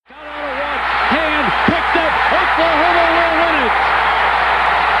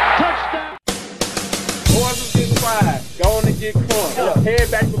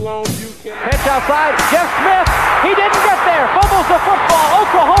outside. Jeff Smith, he didn't get there. Fumbles the football.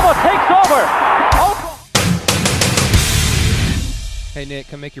 Oklahoma takes over. Hey, Nick,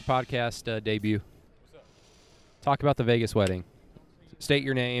 come make your podcast debut. What's up? Talk about the Vegas wedding. State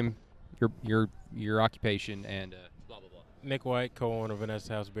your name, your occupation, and blah, blah, blah. Nick White, co-owner of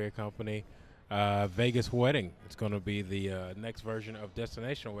Vanessa House Beer Company. Vegas wedding. It's going to be the next version of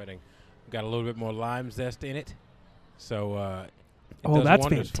Destination Wedding. Got a little bit more lime zest in it. So it does that's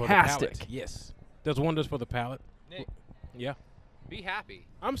wonders fantastic. for the palate. Yes. Does wonders for the palate. Nick. Yeah. Be happy.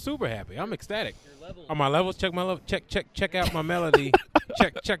 I'm super happy. I'm ecstatic. Your level. On my levels, check my level. Check out my melody.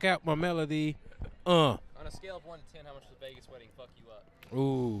 check out my melody. On a scale of 1 to 10, how much does the Vegas wedding fuck you up?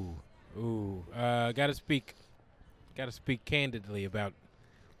 Ooh. Gotta speak candidly about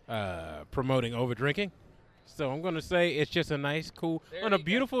promoting over drinking. So I'm gonna say it's just a nice, cool, on a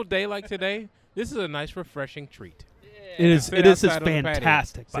beautiful day like today. This is a nice, refreshing treat. It is outside on the patio.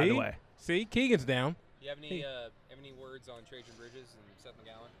 fantastic, by the See? way. See, Keegan's down. Do you have any words on Trajan Bridges and Seth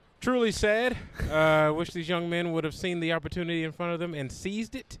McGowan? Truly sad. Wish these young men would have seen the opportunity in front of them and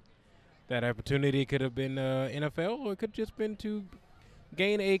seized it. That opportunity could have been NFL, or it could have just been to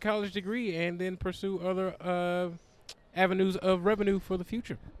gain a college degree and then pursue other avenues of revenue for the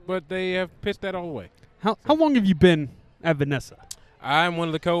future. But they have pissed that all away. How long have you been at Vanessa? I'm one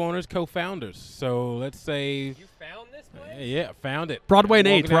of the co-owners, co-founders. So let's say, You found this place? yeah, found it. Broadway and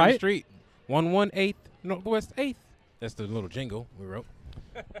Walking 8th, down right? The street, 118th Northwest 8th. That's the little jingle we wrote.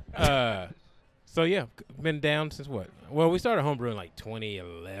 So yeah, been down since what? Well, we started homebrewing like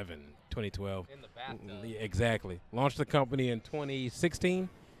 2011, 2012. In the bathtub. Yeah, exactly. Launched the company in 2016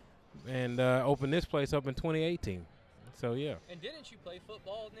 and opened this place up in 2018. So yeah, And didn't you play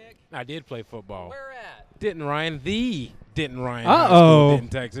football, Nick? I did play football. Where at? Denton Ryan High Uh-oh. School, Denton,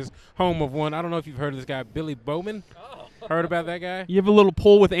 Texas, home of one. I don't know if you've heard of this guy, Billy Bowman. Oh. Heard about that guy? You have a little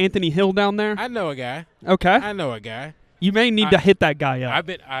pull with Anthony Hill down there? I know a guy. Okay. I know a guy. You may need to hit that guy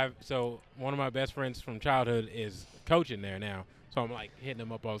up. So one of my best friends from childhood is coaching there now. So I'm like hitting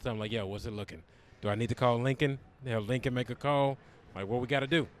him up all the time. Like, yo, what's it looking? Do I need to call Lincoln? Have Lincoln make a call? Like, what we got to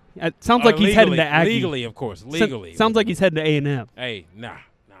do? It sounds like he's heading to Aggie. Legally, of course. Legally. Sounds like he's heading to A&M. Hey, nah,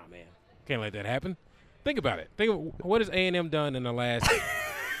 man. Can't let that happen. Think about it. What has A&M done in the last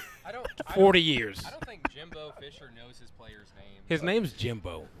 40 years? I don't think Jimbo Fisher knows his player's name. His name's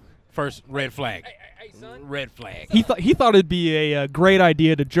Jimbo. First, red flag. Hey, son. Red flag. He thought it'd be a great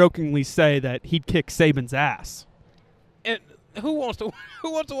idea to jokingly say that he'd kick Saban's ass. And who wants to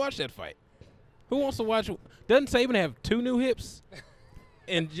watch that fight? Who wants to watch? Doesn't Saban have 2 new hips?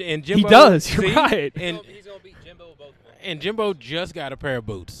 And Jimbo, He does. You're see? right. And He's going to beat Jimbo with both of them. and Jimbo just got a pair of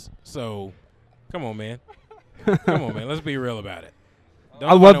boots. So, come on, man. Let's be real about it.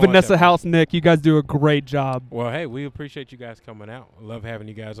 I love Vanessa House, Nick. You guys do a great job. Well, hey, we appreciate you guys coming out. I love having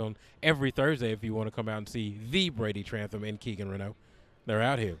you guys on every Thursday if you want to come out and see the Brady Trantham and Keegan Renault. They're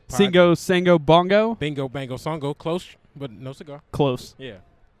out here. Singo, Sango, Bongo. Bingo, bango, songo. Close, but no cigar. Close. Yeah.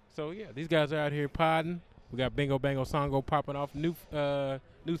 So, yeah, these guys are out here podding. We got Bingo, bango, songo popping off. New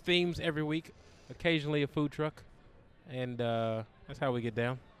themes every week. Occasionally a food truck. And that's how we get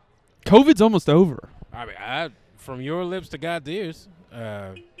down. COVID's almost over. I mean, from your lips to God's ears.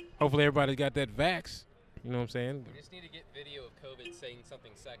 Hopefully everybody's got that vax. You know what I'm saying? We just need to get video of COVID saying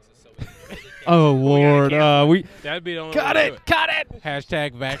something sexist so we can Oh, Lord. That'd be the only Cut way to it. do Cut it.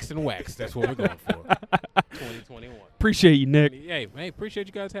 Hashtag vax and wax. That's what we're going for. 2021. Appreciate you, Nick. Hey, appreciate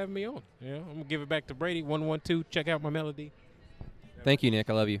you guys having me on. You know, I'm going to give it back to Brady. 112. Check out my melody. Thank you, Nick.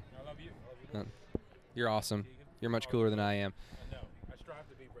 I love you. I love you. You're awesome. You're much cooler than I am. I know. I strive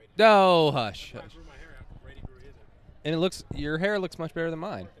to be Brady. No, hush. I grew my hair out. Brady grew his out. And your hair looks much better than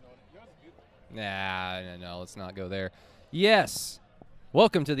mine. No, let's not go there. Yes.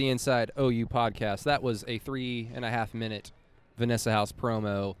 Welcome to the Inside OU podcast. That was a 3.5 minute Vanessa House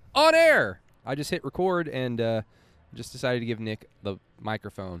promo on air. I just hit record and just decided to give Nick the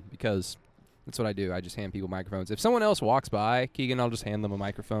microphone because that's what I do. I just hand people microphones. If someone else walks by, Keegan, I'll just hand them a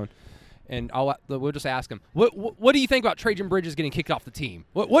microphone. And we'll just ask them, what do you think about Trajan Bridges getting kicked off the team?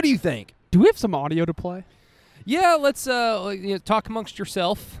 What do you think? Do we have some audio to play? Yeah, let's talk amongst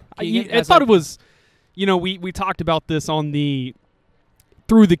yourself. Keegan, I thought it was, we talked about this on the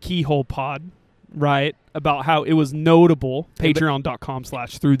Through the Keyhole pod, right? About how it was notable,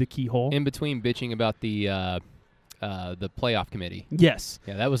 patreon.com/Through the Keyhole. in between bitching about the playoff committee. Yes.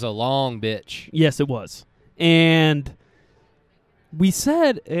 Yeah, that was a long bitch. Yes, it was. And we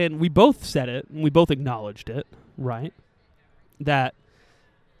said, and we both said it, and we both acknowledged it, right? That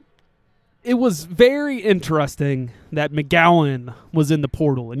it was very interesting that McGowan was in the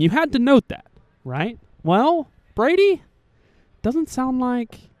portal, and you had to note that, right? Well, Brady doesn't sound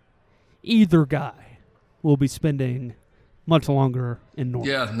like either guy will be spending much longer in Norman.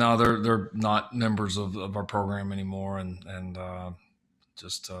 Yeah, no, they're not members of our program anymore, and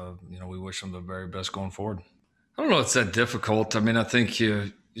just we wish them the very best going forward. I don't know if it's that difficult. I mean, I think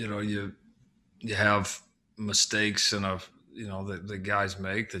you have mistakes and the guys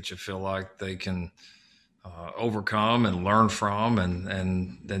make that you feel like they can overcome and learn from,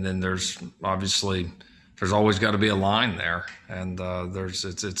 and then there's obviously there's always got to be a line there, and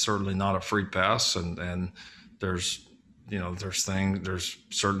it's certainly not a free pass, and there's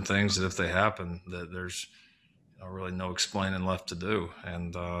certain things that if they happen that there's really no explaining left to do,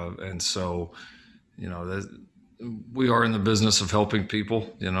 and so we are in the business of helping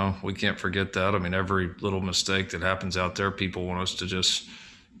people. We can't forget that. I mean, every little mistake that happens out there, people want us to just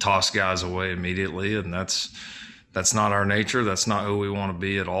toss guys away immediately, and that's not our nature. That's not who we want to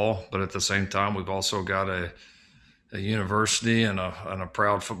be at all. But at the same time, we've also got a university and a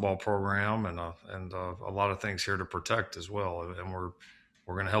proud football program and a lot of things here to protect as well. And we're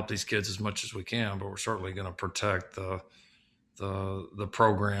going to help these kids as much as we can, but we're certainly going to protect the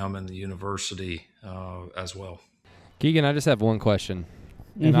program and the university as well. Keegan, I just have one question,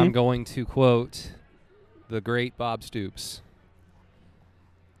 and I'm going to quote the great Bob Stoops.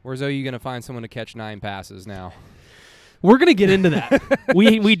 Where's OU going to find someone to catch 9 passes now? We're going to get into that.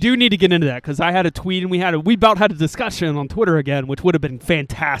 we do need to get into that because I had a tweet and we about had a discussion on Twitter again, which would have been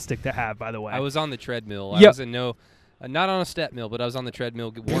fantastic to have, by the way. I was on the treadmill. Yep. I was in not on a step mill, but I was on the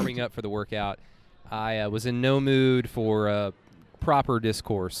treadmill warming up for the workout. I was in no mood for proper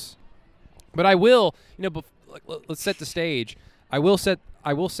discourse. But I will, let's set the stage. I will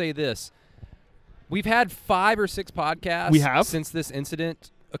say this. We've had 5 or 6 podcasts since this incident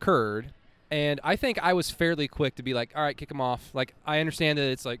occurred. And I think I was fairly quick to be like, all right, kick him off. Like, I understand that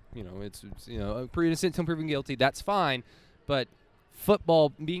it's like, it's pretty innocent until proven guilty. That's fine. But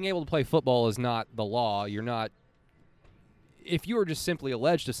football, being able to play football is not the law. You're not – if you are just simply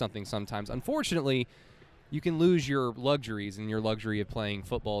alleged to something sometimes, unfortunately, you can lose your luxuries, and your luxury of playing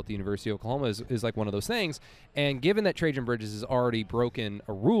football at the University of Oklahoma is like one of those things. And given that Trajan Bridges has already broken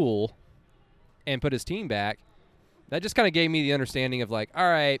a rule and put his team back, that just kind of gave me the understanding of like, all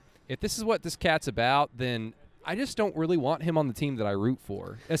right, if this is what this cat's about, then I just don't really want him on the team that I root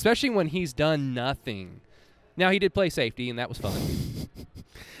for, especially when he's done nothing. Now, he did play safety, and that was fun.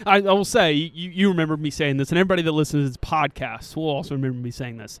 I will say, you remember me saying this, and everybody that listens to this podcast will also remember me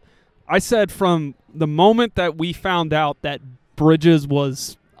saying this. I said from the moment that we found out that Bridges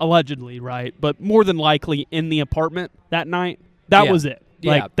was allegedly, right, but more than likely in the apartment that night, that was it.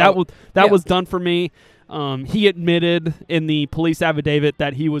 Like, that was done for me. He admitted in the police affidavit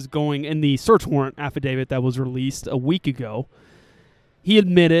that he was going, in the search warrant affidavit that was released a week ago, he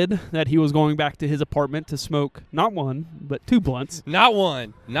admitted that he was going back to his apartment to smoke not 1, but 2 blunts. Not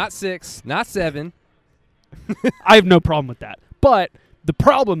 1, not 6, not 7. I have no problem with that. But the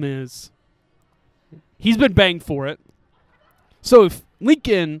problem is he's been banged for it. So if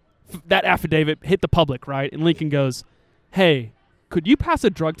Lincoln, that affidavit hit the public, right, and Lincoln goes, hey, could you pass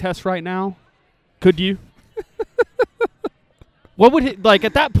a drug test right now? Could you? What would it, like,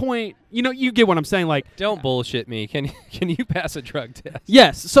 at that point, you get what I'm saying, like, don't bullshit me. Can you pass a drug test?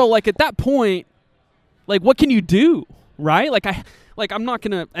 Yes. So like at that point, like, what can you do? Right? I'm not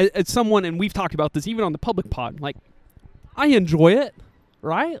going to, as someone, and we've talked about this even on the public pod, like, I enjoy it,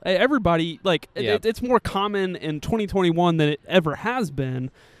 right? Everybody, like, it's more common in 2021 than it ever has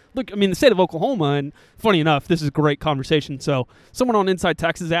been. Look, I mean, the state of Oklahoma, and funny enough, this is a great conversation. So someone on Inside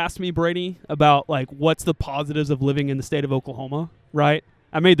Texas asked me, Brady, about, like, what's the positives of living in the state of Oklahoma, right?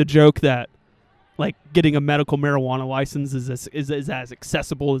 I made the joke that, like, getting a medical marijuana license is as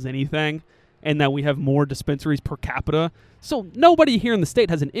accessible as anything, and that we have more dispensaries per capita. So nobody here in the state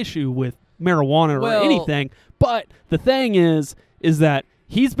has an issue with marijuana or anything. But the thing is that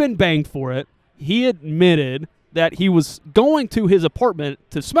he's been banged for it. He admitted that he was going to his apartment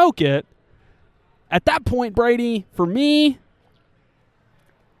to smoke it. At that point, Brady, for me,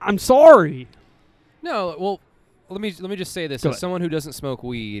 I'm sorry. No, well, let me just say this. As someone who doesn't smoke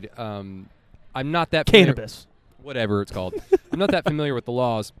weed, I'm not that cannabis, whatever it's called. I'm not that familiar with the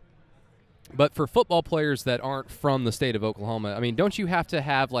laws. But for football players that aren't from the state of Oklahoma, I mean, don't you have to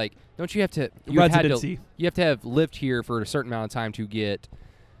have residency? You have to have lived here for a certain amount of time to get,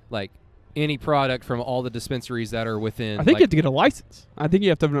 like, any product from all the dispensaries that are within. I think you have to get a license. I think you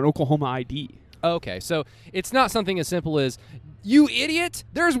have to have an Oklahoma ID. Okay, so it's not something as simple as, you idiot,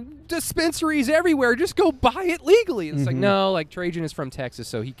 there's dispensaries everywhere, just go buy it legally. It's like, no, like, Trajan is from Texas,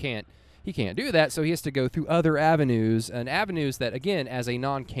 so he can't do that, so he has to go through other avenues, and avenues that, again, as a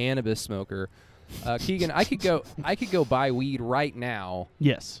non-cannabis smoker, Keegan, I could go buy weed right now,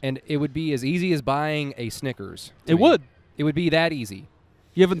 Yes. and it would be as easy as buying a Snickers. to It me. would. It would be that easy.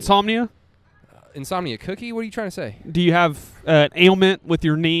 You have insomnia? Insomnia cookie? What are you trying to say? Do you have an ailment with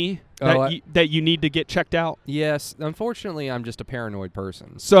your knee that, Oh, that you need to get checked out? Yes. Unfortunately, I'm just a paranoid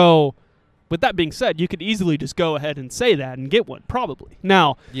person. So, with that being said, you could easily just go ahead and say that and get one, probably.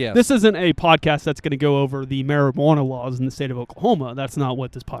 Now, Yes. this isn't a podcast that's going to go over the marijuana laws in the state of Oklahoma. That's not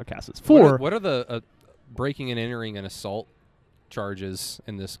what this podcast is for. What are the breaking and entering and assault charges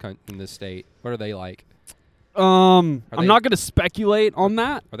in this state? What are they like? I'm they- not going to speculate on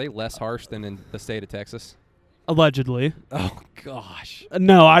that, Are they less harsh than in the state of Texas? allegedly. Oh gosh,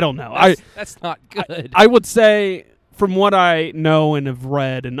 No, I don't know. that's not good. I would say, from what I know and have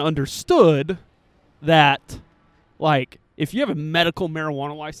read and understood, that, like, if you have a medical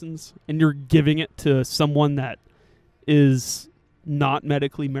marijuana license and you're giving it to someone that is not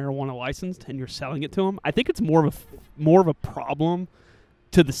medically marijuana licensed and you're selling it to them, I think it's more of a problem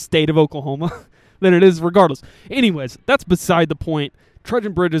to the state of Oklahoma than it is regardless. Anyways, that's beside the point.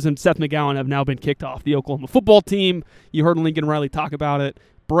 Trajan Bridges and Seth McGowan have now been kicked off the Oklahoma football team. You heard Lincoln Riley talk about it.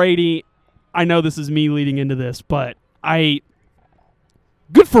 Brady, I know this is me leading into this, but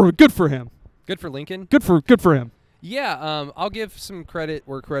good for him. Good for Lincoln. Good for him. Yeah, I'll give some credit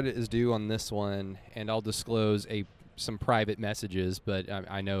where credit is due on this one, and I'll disclose some private messages. But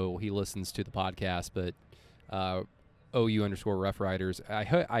I know he listens to the podcast. But OU_Rough Riders.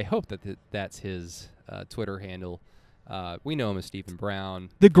 I hope that's his Twitter handle. We know him as Stephen Brown.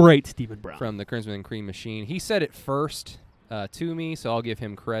 The great Stephen Brown. From the Crimson and Cream Machine. He said it first to me, so I'll give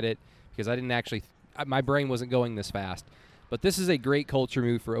him credit because I didn't actually my brain wasn't going this fast. But this is a great culture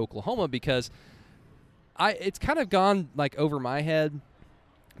move for Oklahoma because it's kind of gone like over my head.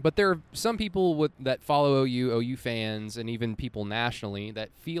 But there are some people that follow OU fans, and even people nationally that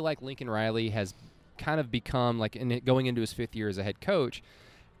feel like Lincoln Riley has kind of become, like, going into his 5th year as a head coach,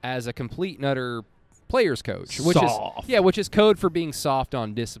 as a complete and utter players coach, which is code for being soft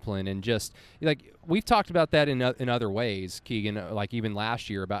on discipline. And just like we've talked about that in other ways, Keegan, like even last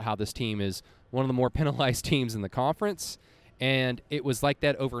year, about how this team is one of the more penalized teams in the conference. And it was like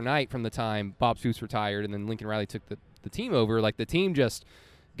that overnight from the time Bob Stoops retired and then Lincoln Riley took the team over. Like, the team just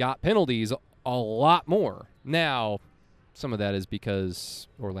got penalties a lot more. Now, some of that is because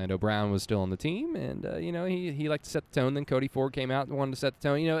Orlando Brown was still on the team, and he liked to set the tone. Then Cody Ford came out and wanted to set the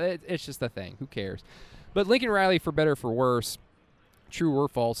tone. It's just a thing. Who cares? But Lincoln Riley, for better or for worse, true or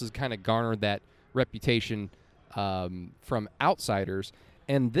false, has kind of garnered that reputation from outsiders.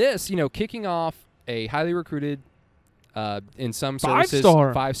 And this, kicking off a highly recruited, in some services,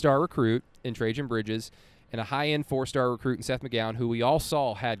 5-star recruit in Trajan Bridges, and a high-end 4-star recruit in Seth McGowan, who we all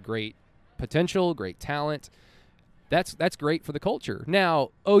saw had great potential, great talent. That's great for the culture.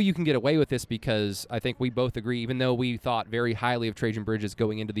 Now, you can get away with this because I think we both agree, even though we thought very highly of Trajan Bridges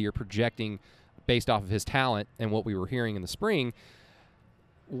going into the year, projecting based off of his talent and what we were hearing in the spring,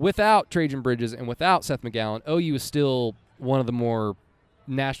 without Trajan Bridges and without Seth McGowan, OU is still one of the more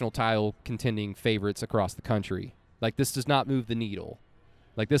national title contending favorites across the country. Like, this does not move the needle.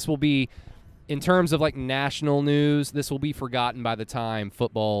 Like, this will be, in terms of like national news, this will be forgotten by the time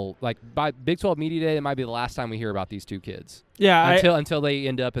football, like by Big 12 Media Day, it might be the last time we hear about these two kids. Yeah. Until they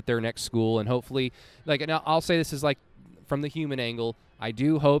end up at their next school. And hopefully, like, and I'll say this is like from the human angle, I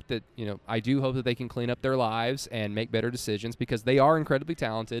do hope that they can clean up their lives and make better decisions, because they are incredibly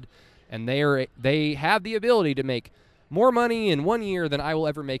talented and they have the ability to make more money in 1 year than I will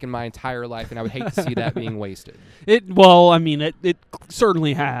ever make in my entire life, and I would hate to see that being wasted. It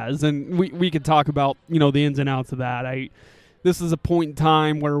certainly has, and we could talk about the ins and outs of that. This is a point in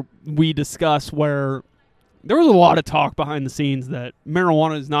time where we discuss where there was a lot of talk behind the scenes that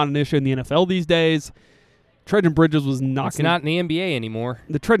marijuana is not an issue in the NFL these days. Trajan Bridges was not in the NBA anymore.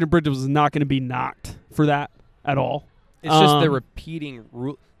 The Trajan Bridges was not going to be knocked for that at all. It's just the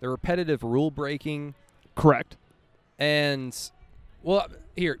repetitive rule breaking. Correct. And well,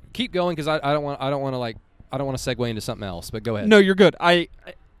 here, keep going, because I don't want to segue into something else. But go ahead. No, you're good. The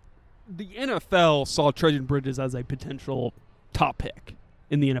NFL saw Trajan Bridges as a potential top pick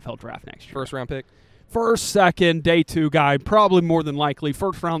in the NFL draft next year. First round pick. First, second, day 2 guy, probably more than likely.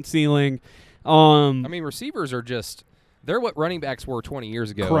 First round ceiling. Receivers are they're what running backs were 20 years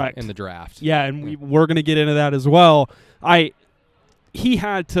ago. Correct. In the draft. Yeah, and we're going to get into that as well. He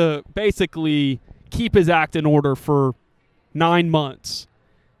had to basically keep his act in order for 9 months,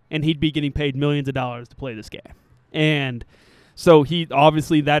 and he'd be getting paid millions of dollars to play this game. And so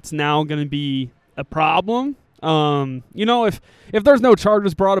that's now going to be a problem. If there's no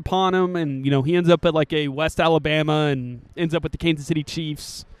charges brought upon him, and he ends up at like a West Alabama and ends up with the Kansas City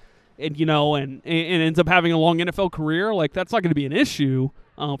Chiefs, and and ends up having a long NFL career, like that's not going to be an issue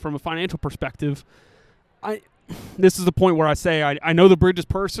from a financial perspective. This is the point where I say I know the Bridges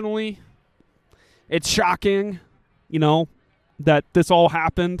personally. It's shocking, that this all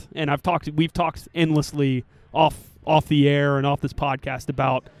happened, and we've talked endlessly off the air and off this podcast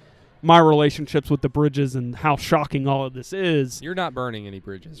about my relationships with the Bridges and how shocking all of this is. You're not burning any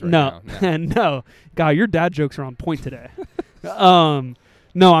bridges right now. No. No. Guy, your dad jokes are on point today.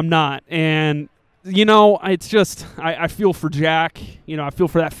 No, I'm not. And, it's just, I feel for Jack. I feel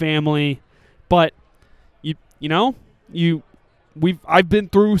for that family. But, I've been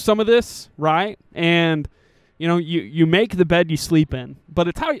through some of this, right? And, you make the bed you sleep in. But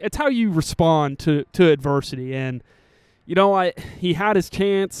it's how you respond to adversity. And, he had his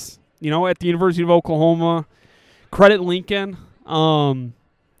chance, at the University of Oklahoma. Credit Lincoln.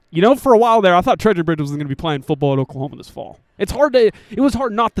 For a while there, I thought Treasure Bridges was going to be playing football at Oklahoma this fall. It was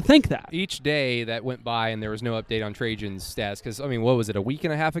hard not to think that. Each day that went by and there was no update on Trajan's stats, because, what was it, a week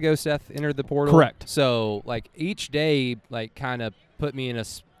and a half ago Seth entered the portal? Correct. So, each day, kind of put me in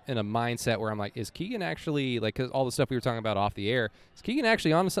a mindset where I'm like, is Keegan actually, because all the stuff we were talking about off the air, is Keegan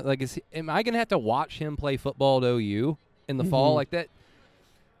actually on to something? Am I going to have to watch him play football at OU in the fall? Like that,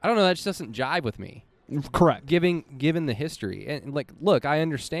 I don't know, that just doesn't jive with me. Correct. Given the history. And, look, I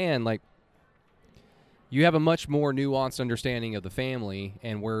understand, you have a much more nuanced understanding of the family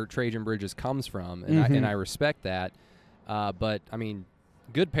and where Trajan Bridges comes from, and I respect that. But,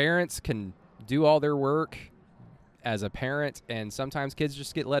 good parents can do all their work as a parent, and sometimes kids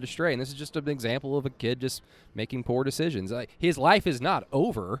just get led astray. And this is just an example of a kid just making poor decisions. His life is not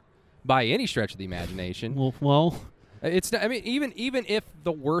over by any stretch of the imagination. Well, it's not, even if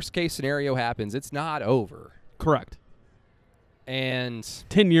the worst case scenario happens, it's not over. Correct. And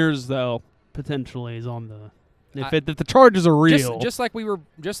 10 years though potentially is on the if the charges are real. Just like we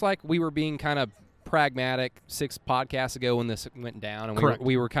were being kind of pragmatic 6 podcasts ago when this went down, and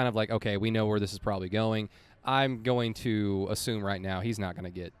we were kind of like, okay, we know where this is probably going. I'm going to assume right now he's not going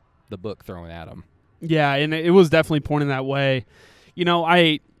to get the book thrown at him. Yeah, and it was definitely pointing that way.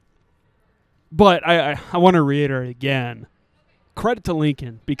 But I want to reiterate again, credit to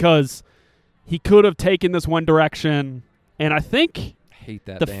Lincoln, because he could have taken this one direction, and I think hate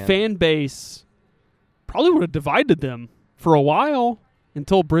that the fan base probably would have divided them for a while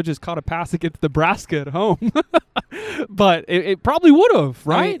until Bridges caught a pass against Nebraska at home. But it probably would have,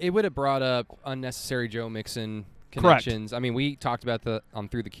 right? It would have brought up unnecessary Joe Mixon connections. Correct. We talked about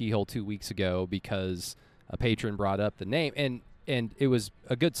Through the Keyhole 2 weeks ago because a patron brought up the name, and it was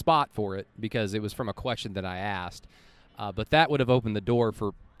a good spot for it because it was from a question that I asked. But that would have opened the door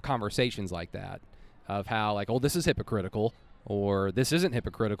for conversations like that of how, this is hypocritical or this isn't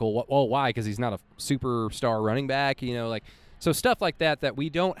hypocritical. Well, why? Because he's not a superstar running back, So stuff like that we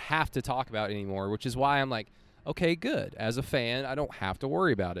don't have to talk about anymore, which is why I'm like, okay, good. As a fan, I don't have to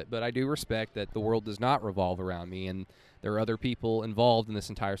worry about it. But I do respect that the world does not revolve around me, and there are other people involved in this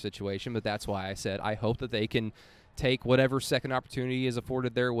entire situation. But that's why I said I hope that they can take whatever second opportunity is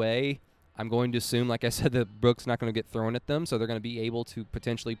afforded their way. I'm going to assume, like I said, the book's not going to get thrown at them, so they're going to be able to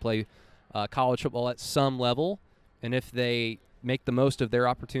potentially play college football at some level. And if they make the most of their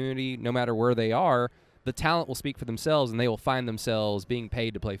opportunity, no matter where they are, the talent will speak for themselves, and they will find themselves being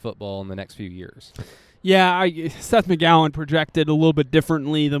paid to play football in the next few years. Yeah, Seth McGowan projected a little bit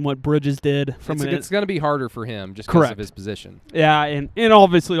differently than what Bridges did. It's going to be harder for him just because of his position. Yeah, and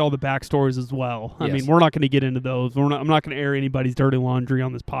obviously all the backstories as well. Yes. I mean, we're not going to get into those. I'm not going to air anybody's dirty laundry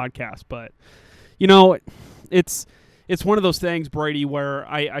on this podcast. But, it's one of those things, Brady, where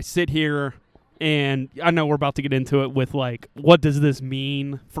I sit here, and I know we're about to get into it with, what does this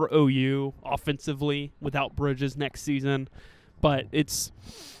mean for OU offensively without Bridges next season? But it's,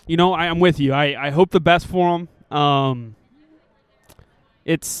 I'm with you. I hope the best for him.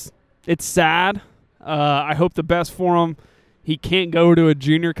 It's sad. I hope the best for him. He can't go to a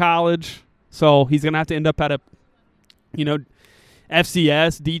junior college, so he's going to have to end up at a,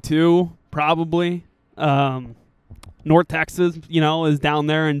 FCS, D2, probably. North Texas, is down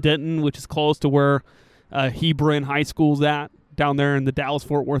there in Denton, which is close to where Hebron High School's at, down there in the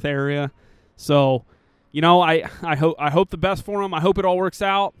Dallas-Fort Worth area. So, I hope the best for him. I hope it all works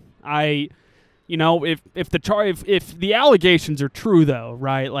out. If the allegations are true though,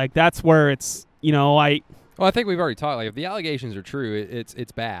 right? That's where it's, Well, I think we've already talked. If the allegations are true,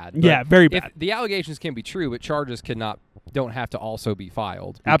 it's bad. But yeah, very bad. If the allegations can be true, but charges don't have to also be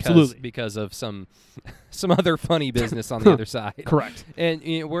filed. Absolutely, because of some other funny business on the other side. Correct.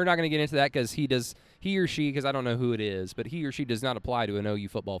 And we're not going to get into that because he or she, because I don't know who it is, but he or she does not apply to an OU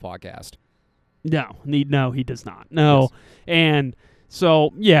football podcast. No, he does not. No, yes. And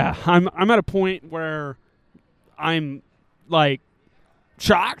So yeah, I'm at a point where I'm like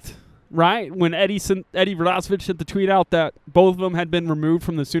shocked, right? When Eddie Radosevich sent the tweet out that both of them had been removed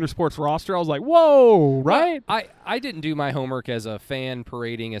from the Sooner Sports roster, I was like, whoa, right? I didn't do my homework as a fan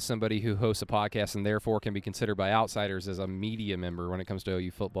parading as somebody who hosts a podcast and therefore can be considered by outsiders as a media member when it comes to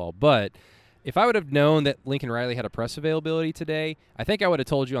OU football. But if I would have known that Lincoln Riley had a press availability today, I think I would have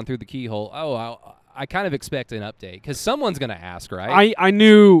told you on Through the Keyhole, I kind of expect an update because someone's going to ask, right? I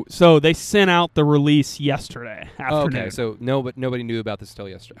knew. So they sent out the release yesterday afternoon. Okay, so nobody knew about this until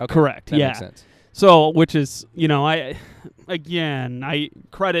yesterday. Okay, correct. That yeah. makes sense. So, which is, I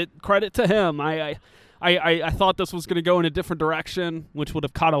credit to him. I thought this was going to go in a different direction, which would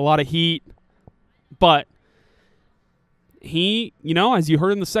have caught a lot of heat, but he, as you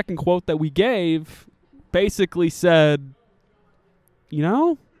heard in the second quote that we gave, basically said,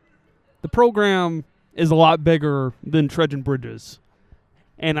 the program is a lot bigger than Trejan Bridges.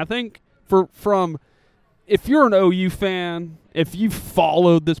 And I think if you're an OU fan, if you've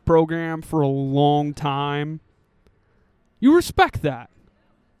followed this program for a long time, you respect that.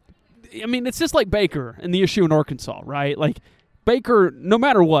 I mean, it's just like Baker and the issue in Arkansas, right? Like, Baker, no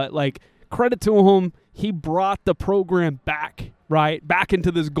matter what, credit to him, he brought the program back, right? Back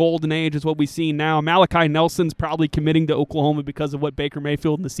into this golden age is what we see now. Malachi Nelson's probably committing to Oklahoma because of what Baker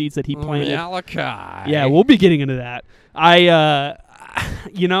Mayfield and the seeds that he planted. Malachi. Yeah, we'll be getting into that.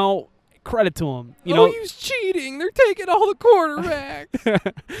 Credit to him. OU's cheating. They're taking all the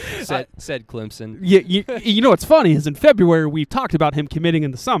quarterbacks. said Clemson. Yeah, what's funny is in February we talked about him committing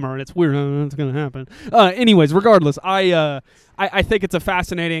in the summer, and it's weird. I don't know what's going to happen. Anyways, regardless, I think it's a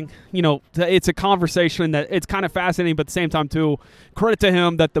fascinating. It's a conversation that it's kind of fascinating, but at the same time too, credit to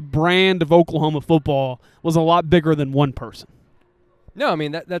him that the brand of Oklahoma football was a lot bigger than one person. No, I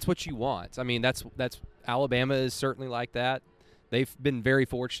mean that's what you want. I mean that's Alabama is certainly like that. They've been very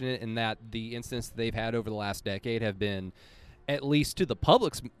fortunate in that the incidents that they've had over the last decade have been, at least to the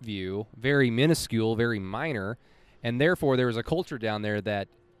public's view, very minuscule, very minor, and therefore there is a culture down there that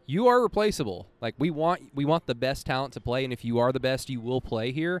you are replaceable. Like we want the best talent to play, and if you are the best, you will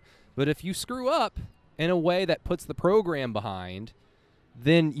play here. But if you screw up in a way that puts the program behind,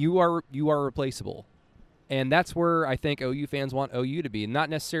 then you are replaceable. And that's where I think OU fans want OU to be. Not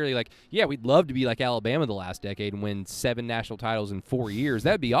necessarily we'd love to be like Alabama the last decade and win 7 national titles in 4 years.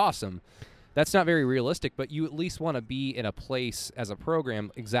 That'd be awesome. That's not very realistic, but you at least want to be in a place as a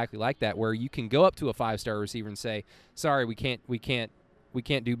program exactly like that where you can go up to a 5-star receiver and say, sorry, we can't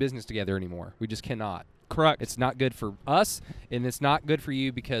do business together anymore. We just cannot. Correct. It's not good for us, and it's not good for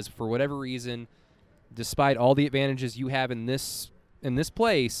you because for whatever reason, despite all the advantages you have in this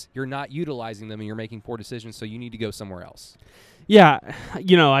place, you're not utilizing them and you're making poor decisions, so you need to go somewhere else. Yeah,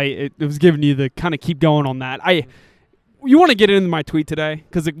 it was giving you the kind of keep going on that. You want to get into my tweet today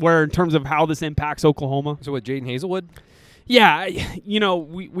because where in terms of how this impacts Oklahoma. So with Jaden Hazelwood? Yeah,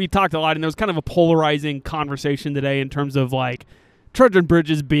 we talked a lot, and there was kind of a polarizing conversation today in terms of Trejan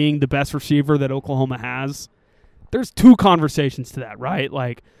Bridges being the best receiver that Oklahoma has. There's two conversations to that, right?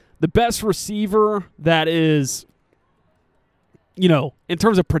 The best receiver that is, in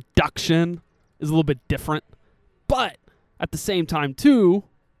terms of production is a little bit different. But at the same time, too,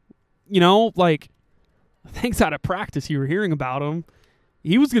 things out of practice you were hearing about him,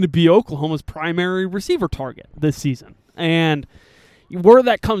 he was going to be Oklahoma's primary receiver target this season. And where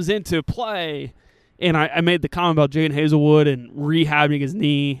that comes into play, and I made the comment about Jaden Hazelwood and rehabbing his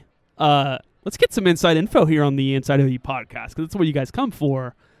knee. Let's get some inside info here on the Inside OU podcast because that's what you guys come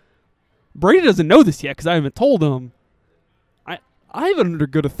for. Brady doesn't know this yet because I haven't told him. I have it under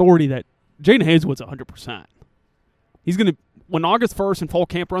good authority that Jaden Hazelwood's 100%. He's going to, when August 1st and fall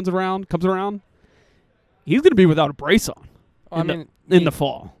camp comes around, he's going to be without a brace on in the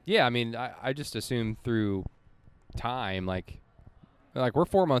fall. Yeah, I mean, I just assume through time, we're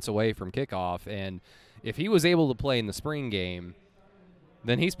 4 months away from kickoff, and if he was able to play in the spring game,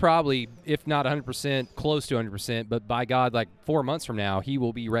 then he's probably, if not 100%, close to 100%, but by God, 4 months from now, he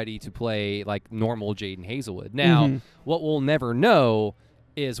will be ready to play normal Jaden Hazelwood. Now, what we'll never know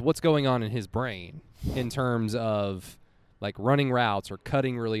is what's going on in his brain in terms of, running routes or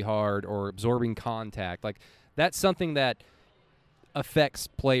cutting really hard or absorbing contact. That's something that affects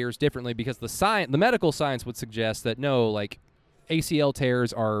players differently because the medical science would suggest that, no, ACL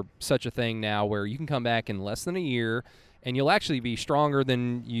tears are such a thing now where you can come back in less than a year and you'll actually be stronger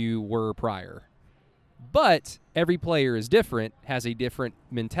than you were prior. But every player is different, has a different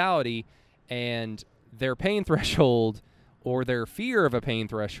mentality, and their pain threshold or their fear of a pain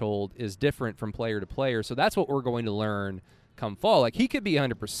threshold is different from player to player. So that's what we're going to learn come fall. He could be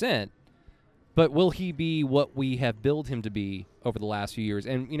 100%, But will he be what we have billed him to be over the last few years?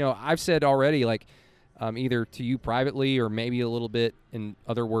 And, I've said already, like, either to you privately or maybe a little bit in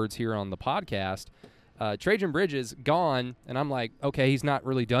other words here on the podcast, Trajan Bridges gone, and I'm like, okay, he's not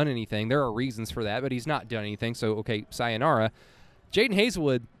really done anything. There are reasons for that, but he's not done anything, so, okay, sayonara. Jaden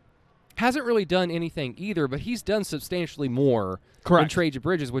Hazelwood hasn't really done anything either, but he's done substantially more than Trajan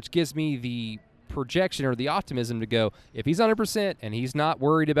Bridges, which gives me the projection or the optimism to go, if he's 100% and he's not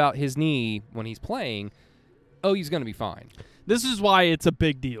worried about his knee when he's playing, he's going to be fine. This is why it's a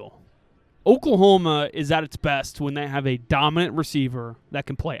big deal. Oklahoma is at its best when they have a dominant receiver that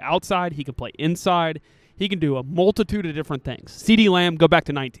can play outside, he can play inside, he can do a multitude of different things. CeeDee Lamb, go back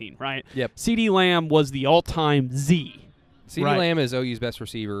to 19, right? Yep. CeeDee Lamb was the all-time Z. CeeDee Lamb is OU's best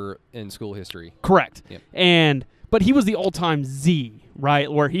receiver in school history. Correct. Yep. But he was the all-time Z,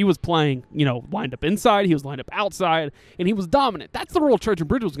 right, where he was playing, lined up inside, he was lined up outside, and he was dominant. That's the role Trajan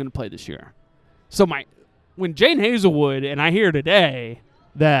Bridges was going to play this year. So when Jaden Hazelwood, and I hear today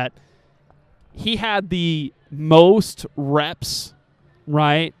that he had the most reps,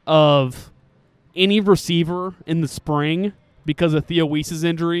 right, of any receiver in the spring because of Theo Weiss's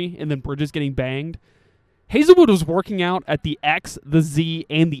injury and then Bridges getting banged. Hazelwood was working out at the X, the Z,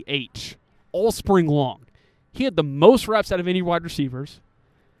 and the H all spring long. He had the most reps out of any wide receivers.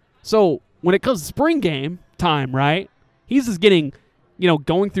 So when it comes to spring game time, right, he's just getting,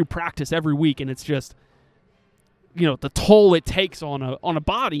 going through practice every week, and it's just, the toll it takes on a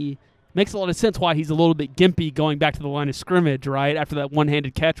body makes a lot of sense why he's a little bit gimpy going back to the line of scrimmage, right, after that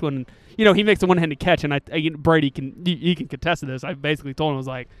one-handed catch when, he makes a one-handed catch, and Brady can contest to this. I basically told him, I was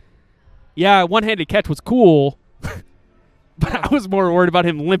like, yeah, one-handed catch was cool, but I was more worried about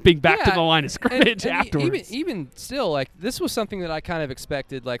him limping back to the line of scrimmage afterwards. Even still, like, this was something that I kind of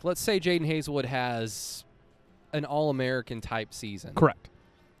expected. Like, let's say Jaden Hazelwood has an All-American type season. Correct.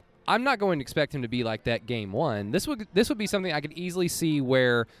 I'm not going to expect him to be like that game one. This would be something I could easily see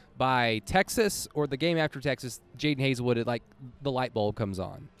where by Texas or the game after Texas, Jaden Hazelwood, like, the light bulb comes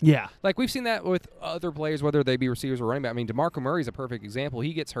on. Yeah. Like, we've seen that with other players, whether they be receivers or running back. I mean, DeMarco Murray's a perfect example.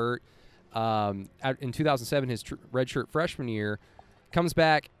 He gets hurt in 2007, his redshirt freshman year, comes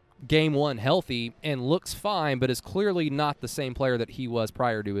back game one healthy and looks fine, but is clearly not the same player that he was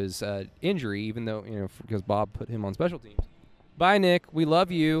prior to his injury, even though, because Bob put him on special teams. Bye, Nick. We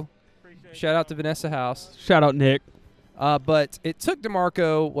love you. Shout out to Vanessa House. Shout out, Nick. But it took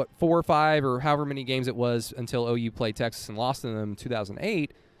DeMarco, 4 or 5 or however many games it was until OU played Texas and lost to them in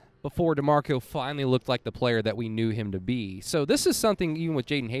 2008 before DeMarco finally looked like the player that we knew him to be. So this is something, even with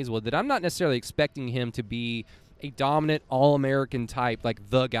Jaden Hazelwood, that I'm not necessarily expecting him to be a dominant All-American type,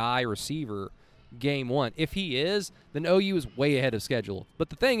 like the guy receiver game one. If he is, then OU is way ahead of schedule. But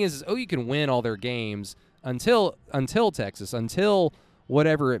the thing is OU can win all their games until Texas, until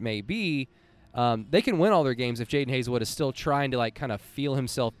whatever it may be. They can win all their games if Jaden Hazelwood is still trying to, like, kind of feel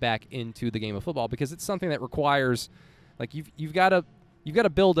himself back into the game of football, because it's something that requires, like, you've got to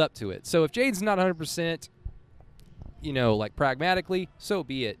build up to it. So if Jaden's not 100%, like, pragmatically, so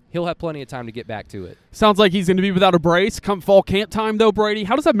be it. He'll have plenty of time to get back to it. Sounds like he's going to be without a brace come fall camp time, though, Brady.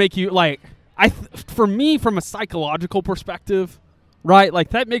 How does that make you, like, for me, from a psychological perspective, right, like,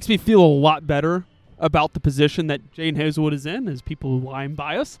 that makes me feel a lot better about the position that Jaden Hazelwood is in, as people who lie and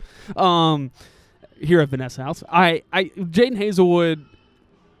bias here at Vanessa House. Jaden Hazelwood,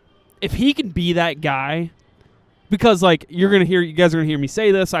 if he can be that guy, because, like, you guys are gonna hear me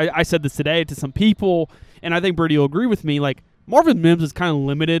say this. I said this today to some people, and I think Brady will agree with me. Like, Marvin Mims is kind of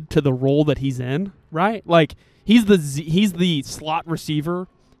limited to the role that he's in, right? Like, he's the slot receiver.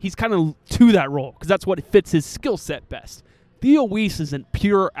 He's kind of to that role because that's what fits his skill set best. Theo Weiss is a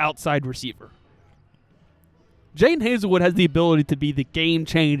pure outside receiver. Jaden Hazelwood has the ability to be the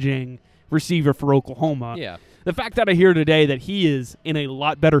game-changing receiver for Oklahoma. Yeah. The fact that I hear today that he is in a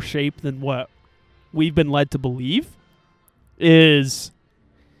lot better shape than what we've been led to believe it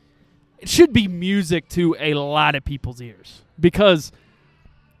should be music to a lot of people's ears. Because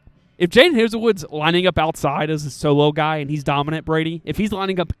if Jaden Hazelwood's lining up outside as a solo guy and he's dominant, Brady, if he's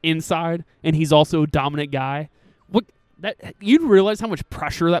lining up inside and he's also a dominant guy, you'd realize how much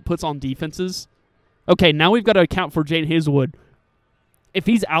pressure that puts on defenses. Okay, now we've got to account for Jaden Hazelwood. If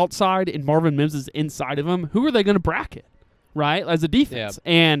he's outside and Marvin Mims is inside of him, who are they going to bracket, right, as a defense?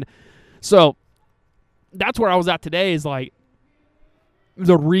 Yeah. And so that's where I was at today, is like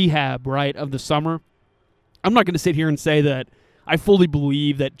the rehab, right, of the summer. I'm not going to sit here and say that I fully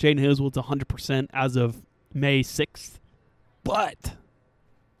believe that Jaden Hazelwood's 100% as of May 6th, but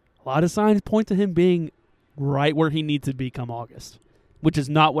a lot of signs point to him being right where he needs to be come August, which is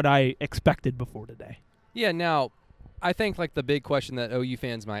not what I expected before today. Yeah, now, I think like the big question that OU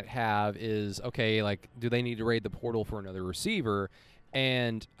fans might have is, okay, like do they need to raid the portal for another receiver?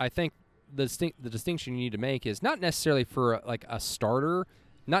 And I think the distinction you need to make is not necessarily for like a starter,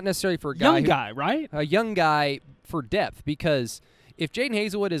 not necessarily for a guy right? A young guy for depth, because if Jaden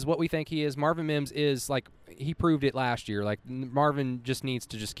Hazelwood is what we think he is, Marvin Mims is like he proved it last year. Like Marvin just needs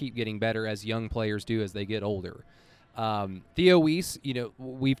to just keep getting better as young players do as they get older. Theo Weiss,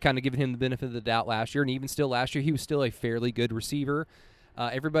 we've kind of given him the benefit of the doubt last year, and even still last year, he was still a fairly good receiver.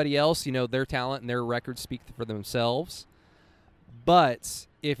 Everybody else, their talent and their records speak for themselves. But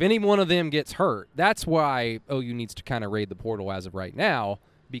if any one of them gets hurt, that's why OU needs to kind of raid the portal as of right now,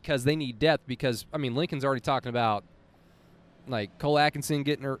 because they need depth. Because, I mean, Lincoln's already talking about, like, Cole Atkinson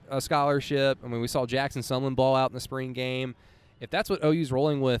getting a scholarship. I mean, we saw Jackson Sumlin ball out in the spring game. If that's what OU's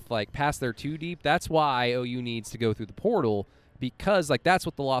rolling with, like, past their two deep, that's why OU needs to go through the portal, because, like, that's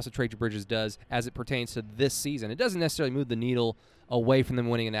what the loss of Trajan Bridges does as it pertains to this season. It doesn't necessarily move the needle away from them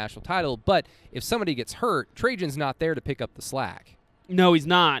winning a national title, but if somebody gets hurt, Trajan's not there to pick up the slack. No, he's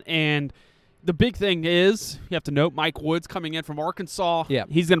not. And the big thing is, you have to note, Mike Woods coming in from Arkansas. Yeah.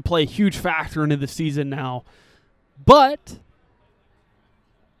 He's going to play a huge factor into the season now. But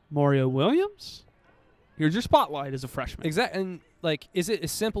Mario Williams, here's your spotlight as a freshman. Exactly. And, like, is it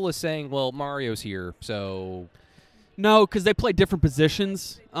as simple as saying, well, Mario's here, so... No, because they play different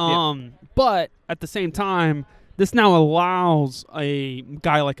positions. But at the same time, this now allows a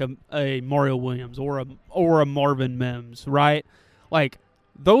guy like a Mario Williams or a Marvin Mims, right? Like,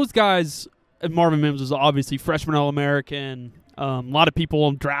 those guys, Marvin Mims is obviously freshman All-American. A lot of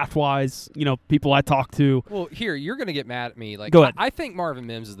people draft-wise, people I talk to. Well, here, you're going to get mad at me. Like, Go ahead. I think Marvin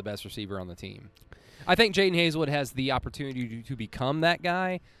Mims is the best receiver on the team. I think Jaden Hazelwood has the opportunity to become that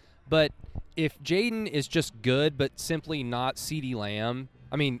guy. But if Jaden is just good but simply not CeeDee Lamb,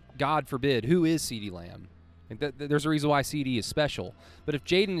 I mean, God forbid, who is CeeDee Lamb? There's a reason why CD is special. But if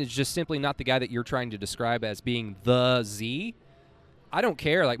Jaden is just simply not the guy that you're trying to describe as being the Z, I don't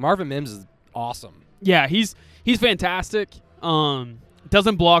care. Like, Marvin Mims is awesome. Yeah, he's fantastic.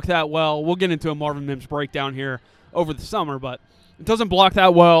 Doesn't block that well. We'll get into a Marvin Mims breakdown here over the summer, but it doesn't block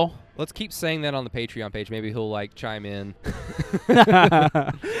that well. Let's keep saying that on the Patreon page. Maybe he'll, like, chime in.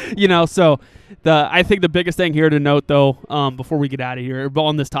 So I think the biggest thing here to note, though, before we get out of here,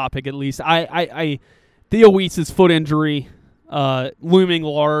 on this topic at least, Theo Weiss's foot injury looming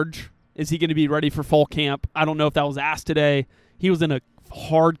large. Is he going to be ready for fall camp? I don't know if that was asked today. He was in a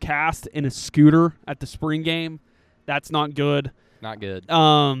hard cast in a scooter at the spring game. That's not good. Not good.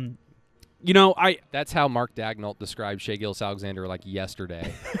 That's how Mark Dagnall described Shea Gilgeous-Alexander like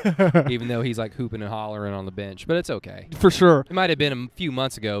yesterday, even though he's like hooping and hollering on the bench. But it's okay. For sure. It might have been a few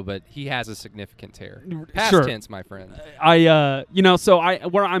months ago, but he has a significant tear. Past Sure. tense, my friend.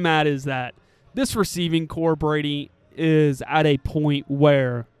 Where I'm at is that this receiving core, Brady, is at a point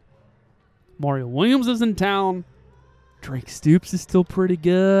where Mario Williams is in town. Drake Stoops is still pretty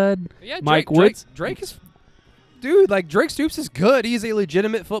good. Yeah, Mike Woods. Drake is... Dude, like, Drake Stoops is good. He's a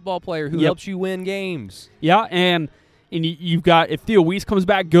legitimate football player who helps you win games. Yeah, and you've got, if Theo Weiss comes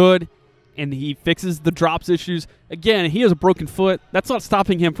back good and he fixes the drops issues, again, he has a broken foot. That's not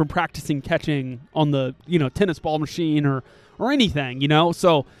stopping him from practicing catching on the, tennis ball machine or anything,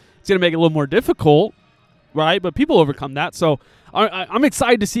 So it's going to make it a little more difficult, right? But people overcome that. So I'm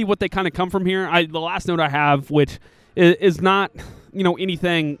excited to see what they kind of come from here. The last note I have, which is not...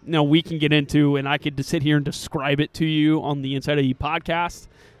 anything we can get into, and I could just sit here and describe it to you on the Inside OU podcast.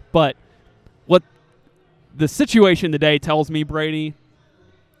 But what the situation today tells me, Brady,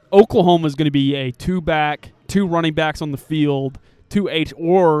 Oklahoma is going to be a two running backs on the field, two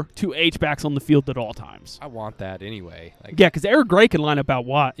H-backs on the field at all times. I want that anyway. Yeah, because Eric Gray can line up out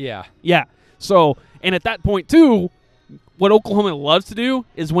what? Yeah. Yeah. So, and at that point, too, what Oklahoma loves to do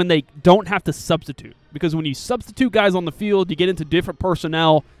is when they don't have to substitute. Because when you substitute guys on the field, you get into different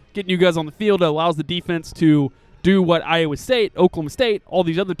personnel. Getting you guys on the field, it allows the defense to do what Iowa State, Oklahoma State, all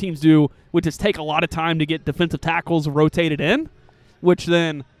these other teams do, which is take a lot of time to get defensive tackles rotated in, which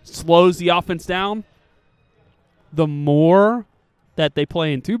then slows the offense down. The more that they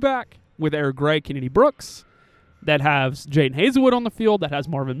play in two-back with Eric Gray, Kennedy Brooks, that has Jaden Hazelwood on the field, that has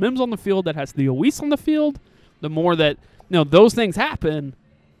Marvin Mims on the field, that has Theo Weiss on the field, the more that those things happen,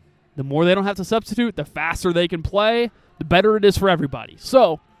 the more they don't have to substitute, the faster they can play, the better it is for everybody.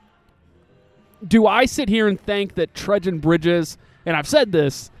 So, do I sit here and think that Trajan Bridges, and I've said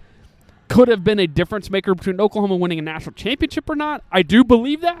this, could have been a difference maker between Oklahoma winning a national championship or not? I do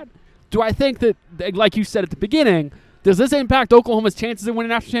believe that. Do I think that, like you said at the beginning, does this impact Oklahoma's chances of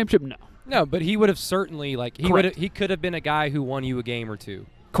winning a national championship? No. No, but he would have certainly, he could have been a guy who won you a game or two.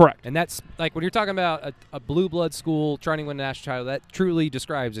 Correct. And that's like when you're talking about a blue blood school trying to win a national title, that truly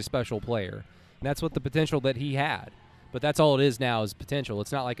describes a special player. And that's what the potential that he had. But that's all it is now is potential.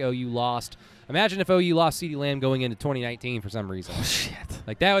 It's not like OU lost. Imagine if OU lost CeeDee Lamb going into 2019 for some reason. Oh, shit.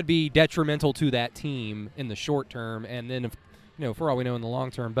 Like that would be detrimental to that team in the short term, and then, if, for all we know, in the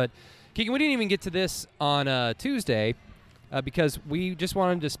long term. But Keegan, we didn't even get to this on Tuesday because we just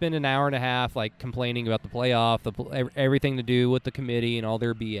wanted to spend an hour and a half like complaining about the playoff, everything to do with the committee and all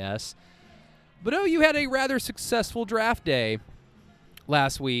their BS. But OU had a rather successful draft day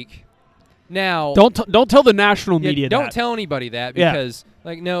last week. Now, don't tell the national media that. Don't tell anybody that because,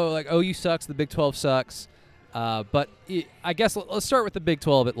 OU sucks, the Big 12 sucks. But I guess let's start with the Big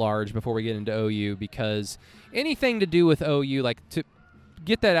 12 at large before we get into OU because anything to do with OU, like to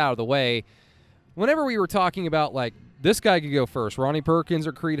get that out of the way, whenever we were talking about like this guy could go first, Ronnie Perkins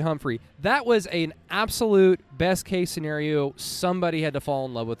or Creed Humphrey, that was an absolute best case scenario. Somebody had to fall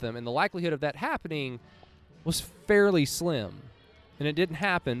in love with them, and the likelihood of that happening was fairly slim. And it didn't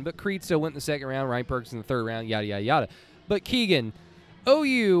happen, but Creed still went in the second round, Ryan Perkins in the third round, yada, yada, yada. But Keegan,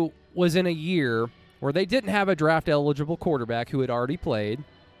 OU was in a year where they didn't have a draft-eligible quarterback who had already played.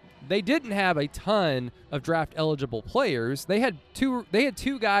 They didn't have a ton of draft-eligible players. They had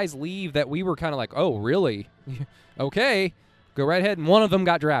two guys leave that we were kind of like, oh, really? Okay, go right ahead. And one of them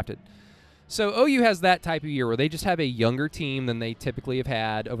got drafted. So OU has that type of year where they just have a younger team than they typically have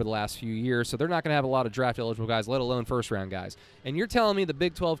had over the last few years, so they're not going to have a lot of draft-eligible guys, let alone first-round guys. And you're telling me the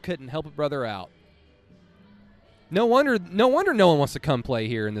Big 12 couldn't help a brother out. No wonder no one wants to come play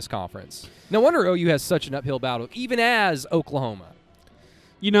here in this conference. No wonder OU has such an uphill battle, even as Oklahoma.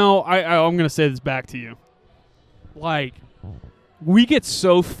 I'm going to say this back to you. Like, we get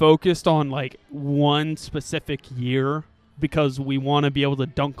so focused on, like, one specific year because we want to be able to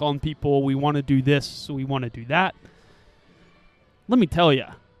dunk on people. We want to do this. We want to do that. Let me tell you,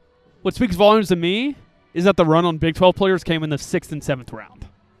 what speaks volumes to me is that the run on Big 12 players came in the 6th and 7th round.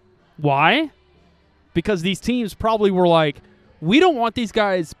 Why? Because these teams probably were like, we don't want these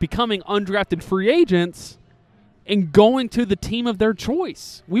guys becoming undrafted free agents and going to the team of their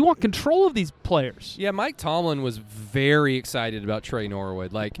choice. We want control of these players. Yeah, Mike Tomlin was very excited about Trey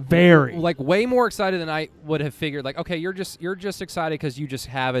Norwood. Like way more excited than I would have figured. Like, okay, you're just excited because you just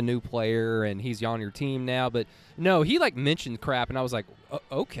have a new player and he's on your team now. But no, he like mentioned crap, and I was like,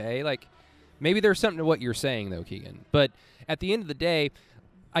 okay, like maybe there's something to what you're saying though, Keegan. But at the end of the day,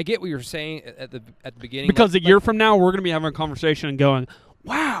 I get what you're saying at the beginning. Because a year from now, we're going to be having a conversation and going,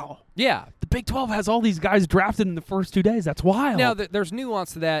 wow. Yeah. The Big 12 has all these guys drafted in the first 2 days. That's wild. Now, there's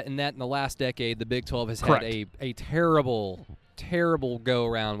nuance to that in the last decade, the Big 12 has Correct. had a terrible, terrible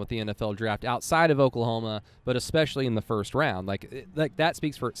go-around with the NFL draft outside of Oklahoma, but especially in the first round. Like that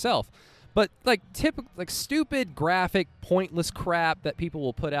speaks for itself. But stupid, graphic, pointless crap that people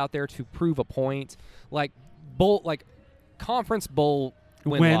will put out there to prove a point, like conference bowl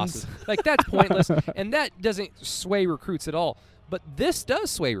win losses. Like that's pointless, and that doesn't sway recruits at all. But this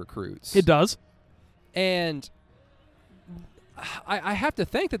does sway recruits. It does. And I have to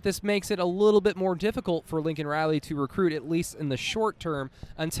think that this makes it a little bit more difficult for Lincoln Riley to recruit, at least in the short term,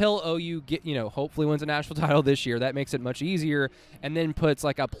 until OU hopefully wins a national title this year. That makes it much easier, and then puts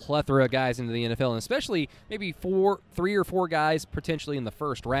like a plethora of guys into the NFL, and especially maybe 3 or 4 guys potentially in the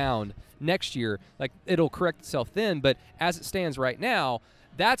first round next year. Like it'll correct itself then, but as it stands right now,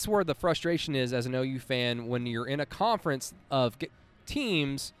 that's where the frustration is as an OU fan when you're in a conference of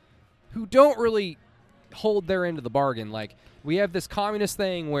teams who don't really hold their end of the bargain. Like we have this communist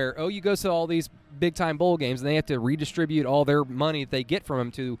thing where OU goes to all these big-time bowl games and they have to redistribute all their money that they get from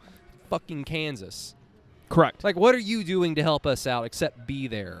them to fucking Kansas. Correct. Like, what are you doing to help us out except be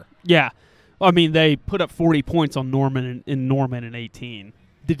there? Yeah. I mean, they put up 40 points on Norman in 18.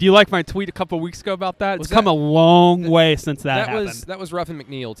 Did you like my tweet a couple of weeks ago about that? It's come a long way since that happened. That was Ruffin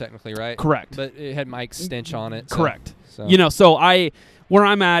McNeil, technically, right? Correct. But it had Mike's stench on it. Correct. So. Where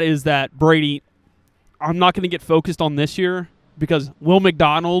I'm at is that Brady, I'm not going to get focused on this year because Will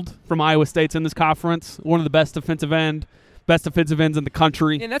McDonald from Iowa State's in this conference, one of the best defensive ends in the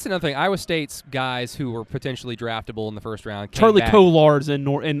country. And that's another thing. Iowa State's guys who were potentially draftable in the first round. Charlie Kolar's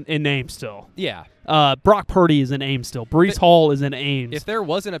in Ames still. Yeah. Brock Purdy is in Ames still. Breece Hall is in Ames. If there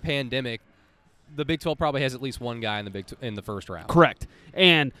wasn't a pandemic, the Big 12 probably has at least one guy in the first round. Correct.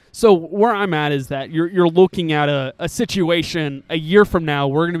 And so where I'm at is that you're looking at a situation a year from now.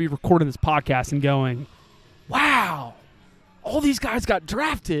 We're going to be recording this podcast and going, wow, all these guys got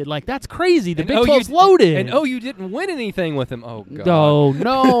drafted. Like, that's crazy. The Big 12's loaded. And OU didn't win anything with him. Oh, God. No.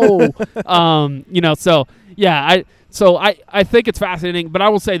 I think it's fascinating. But I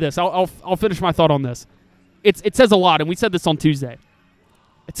will say this. I'll finish my thought on this. It says a lot, and we said this on Tuesday.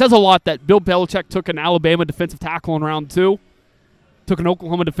 it says a lot that Bill Belichick took an Alabama defensive tackle in round 2, took an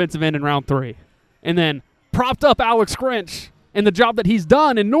Oklahoma defensive end in round 3, and then propped up Alex Grinch and the job that he's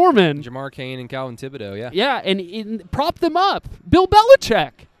done in Norman. Jamar Cain and Calvin Thibodeau, yeah. Yeah, and propped them up. Bill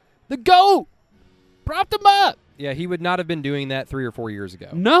Belichick, the GOAT, propped them up. Yeah, he would not have been doing that 3 or 4 years ago.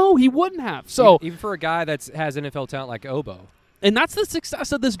 No, he wouldn't have. So, even for a guy that has NFL talent like Obo. and that's the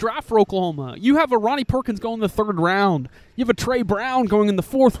success of this draft for Oklahoma. You have a Ronnie Perkins going in the 3rd round. You have a Trey Brown going in the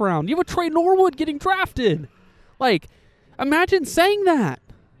 4th round. You have a Trey Norwood getting drafted. Like, imagine saying that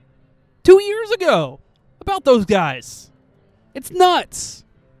 2 years ago about those guys. It's nuts.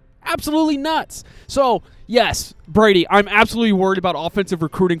 Absolutely nuts. So, yes, Brady, I'm absolutely worried about offensive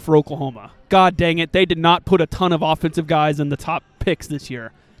recruiting for Oklahoma. God dang it. They did not put a ton of offensive guys in the top picks this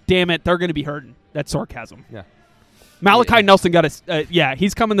year. Damn it. They're going to be hurting. That's sarcasm. Yeah. Malachi Nelson got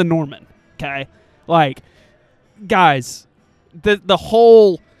he's coming to Norman. Okay? Like, guys, the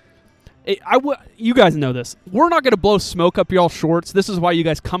whole... you guys know this. We're not going to blow smoke up y'all shorts. This is why you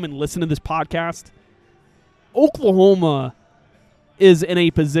guys come and listen to this podcast. Oklahoma is in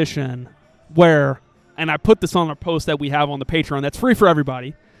a position where, and I put this on our post that we have on the Patreon. That's free for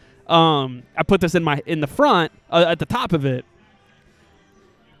everybody. I put this in the front at the top of it.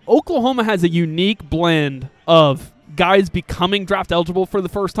 Oklahoma has a unique blend of guys becoming draft eligible for the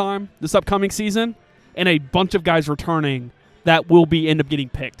first time this upcoming season, and a bunch of guys returning that will end up getting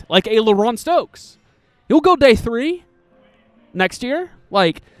picked, like a LaRon Stokes. He'll go day 3 next year.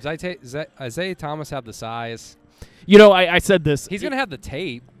 Like, Does Isaiah Thomas have the size? You know, I said this. He's going to have the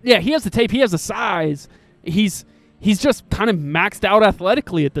tape. Yeah, he has the tape. He has the size. He's just kind of maxed out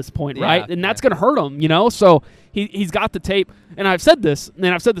athletically at this point, right? And that's going to hurt him, you know? So he's got the tape. And I've said this, and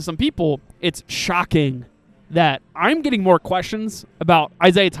I've said to some people, it's shocking that I'm getting more questions about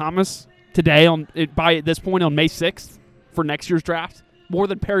Isaiah Thomas today by this point on May 6th for next year's draft more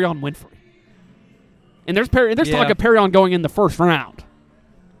than Perion Winfrey. And there's talk of Perion going in the 1st round.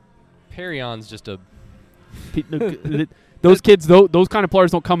 Perion's just a... Those kids, those kind of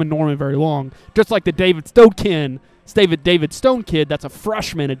players don't come in Norman very long. Just like the David Stone kid, that's a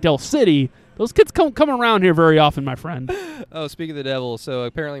freshman at Del City. Those kids come around here very often, my friend. Oh, speaking of the devil, so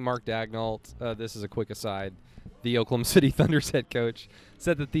apparently Mark Daigneault, this is a quick aside, the Oklahoma City Thunder's head coach,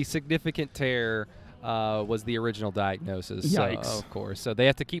 said that the significant tear was the original diagnosis. Yikes. So, of course. So they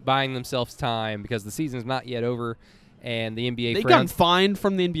have to keep buying themselves time because the season's not yet over, and the NBA They've gotten fined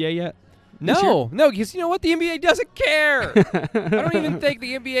from the NBA yet? No, because you know what? The NBA doesn't care. I don't even think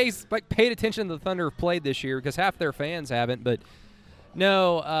the NBA's paid attention to the Thunder have played this year because half their fans haven't. But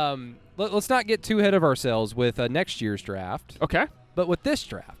no, let's not get too ahead of ourselves with next year's draft. Okay. But with this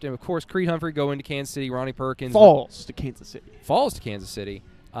draft, and of course, Creed Humphrey going to Kansas City, Ronnie Perkins falls to Kansas City.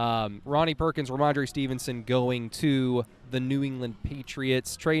 Ronnie Perkins, Ramondre Stevenson going to the New England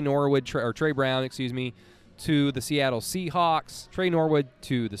Patriots. Trey Brown, to the Seattle Seahawks. Trey Norwood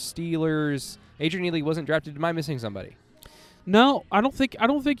to the Steelers. Adrian Neely wasn't drafted. Am I missing somebody? No, I don't think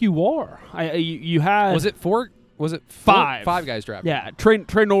you are. You had Was it 4? Was it 5? 5 guys drafted. Yeah,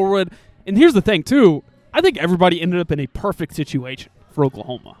 Trey Norwood. And here's the thing too. I think everybody ended up in a perfect situation for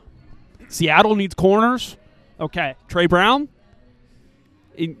Oklahoma. Seattle needs corners. Okay, Trey Brown.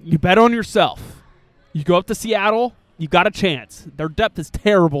 You bet on yourself. You go up to Seattle. You got a chance. Their depth is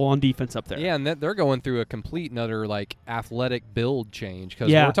terrible on defense up there. Yeah, and they're going through a complete and utter athletic build change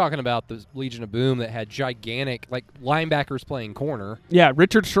because we're talking about the Legion of Boom that had gigantic linebackers playing corner. Yeah,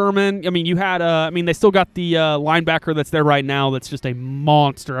 Richard Sherman. I mean, you had they still got the linebacker that's there right now. That's just a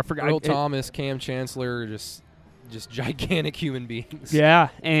monster. I forgot. Earl Thomas, Cam Chancellor, just gigantic human beings. Yeah,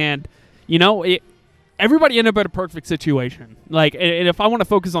 and everybody ended up in a perfect situation. And if I want to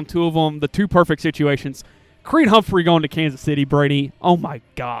focus on 2 of them, the 2 perfect situations. Creed Humphrey going to Kansas City, Brady. Oh my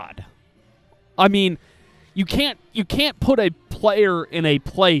God! I mean, you can't put a player in a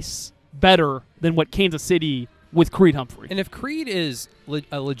place better than what Kansas City with Creed Humphrey. And if Creed is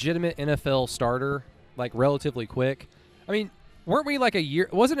a legitimate NFL starter, relatively quick, I mean, weren't we a year?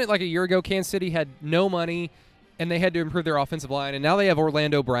 Wasn't it a year ago? Kansas City had no money, and they had to improve their offensive line, and now they have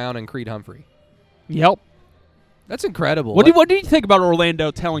Orlando Brown and Creed Humphrey. Yep. What That's incredible. do you think about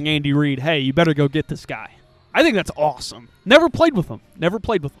Orlando telling Andy Reid, "Hey, you better go get this guy"? I think that's awesome. Never played with him.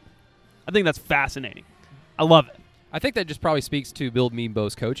 I think that's fascinating. I love it. I think that just probably speaks to Bill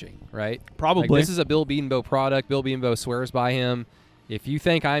Bedenbaugh's coaching, right? Probably. This is a Bill Bedenbau product. Bill Bedenbau swears by him. If you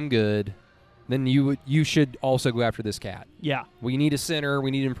think I'm good, then you should also go after this cat. Yeah. We need a center. We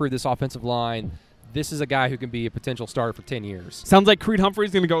need to improve this offensive line. This is a guy who can be a potential starter for 10 years. Sounds like Creed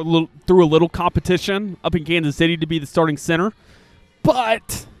Humphrey's going to go through a little competition up in Kansas City to be the starting center.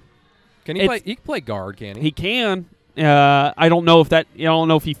 But Can he play? He can play guard, can he? he can. I don't know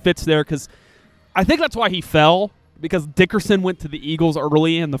if he fits there because I think that's why he fell, because Dickerson went to the Eagles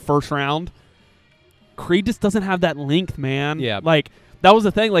early in the first round. Creed just doesn't have that length, man. Yeah. Like, that was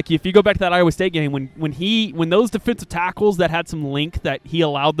the thing. Like, if you go back to that Iowa State game, when those defensive tackles that had some length that he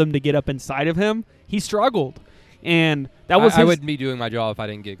allowed them to get up inside of him, he struggled. And that was I wouldn't be doing my job if I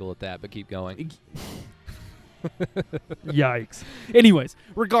didn't giggle at that, but keep going. Yikes. Anyways,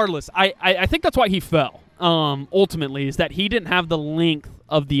 regardless, I think that's why he fell. Ultimately, is that he didn't have the length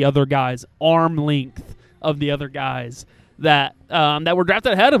of the other guys, arm length of the other guys that were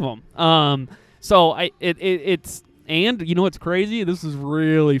drafted ahead of him. So it's and you know what's crazy? This is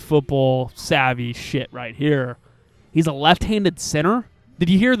really football savvy shit right here. He's a left-handed center. Did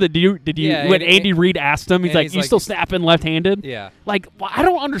you hear when Andy Reid asked him? He's like, "You still snapping left-handed?" Yeah. Like, I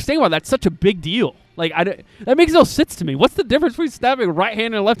don't understand why that's such a big deal. Like, that makes no sense to me. What's the difference between snapping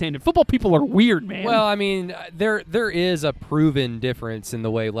right-handed and left-handed? Football people are weird, man. Well, I mean, there is a proven difference in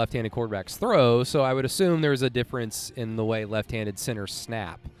the way left-handed quarterbacks throw, so I would assume there's a difference in the way left-handed centers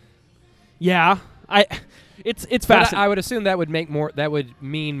snap. Yeah, it's But fascinating. I would assume that would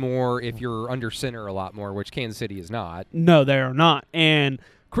mean more if you're under center a lot more, which Kansas City is not. No, they are not. And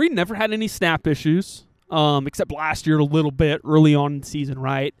Creed never had any snap issues, except last year a little bit early on in the season,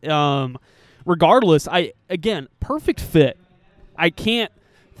 right? Regardless, perfect fit. I can't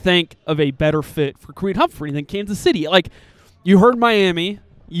think of a better fit for Creed Humphrey than Kansas City. Like, you heard Miami.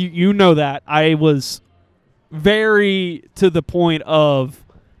 You know that. I was very to the point of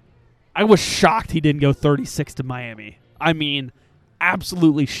I was shocked he didn't go 36 to Miami. I mean,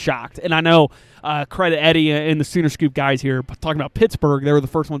 absolutely shocked. And I know credit Eddie and the Sooner Scoop guys here talking about Pittsburgh. They were the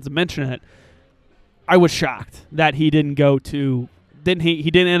first ones to mention it. I was shocked that he didn't go to he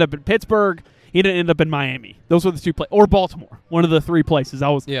didn't end up in Pittsburgh. He didn't end up in Miami. Those were the two places. Or Baltimore, one of the three places. I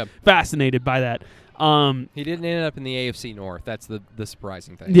was fascinated by that. He didn't end up in the AFC North. That's the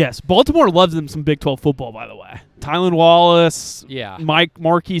surprising thing. Yes, Baltimore loves them some Big 12 football, by the way. Tylan Wallace,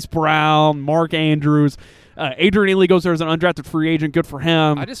 Marquise Brown, Mark Andrews. Adrian Ely goes there as an undrafted free agent. Good for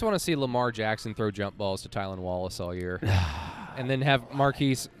him. I just want to see Lamar Jackson throw jump balls to Tylan Wallace all year. And then have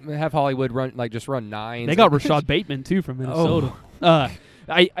Hollywood run nines. They got Rashad Bateman, too, from Minnesota.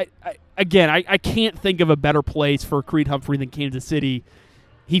 I can't think of a better place for Creed Humphrey than Kansas City.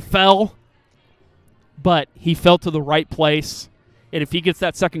 He fell, but he fell to the right place. And if he gets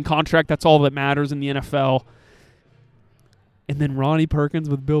that second contract, that's all that matters in the NFL. And then Ronnie Perkins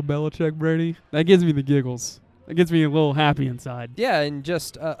with Bill Belichick, Brady, that gives me the giggles. That gets me a little happy inside. Yeah, and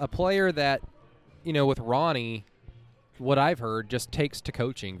just a player that, with Ronnie, what I've heard, just takes to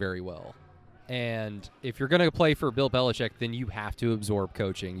coaching very well. And if you're going to play for Bill Belichick, then you have to absorb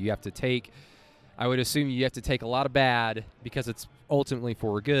coaching. You have to I would assume you have to take a lot of bad because it's ultimately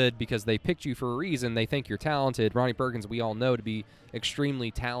for good, because they picked you for a reason. They think you're talented. Ronnie Perkins, we all know to be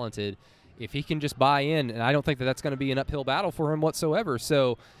extremely talented. If he can just buy in, and I don't think that that's going to be an uphill battle for him whatsoever.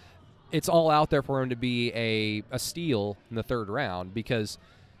 So it's all out there for him to be a steal in the third round, because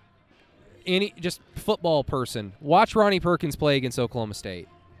just football person, watch Ronnie Perkins play against Oklahoma State.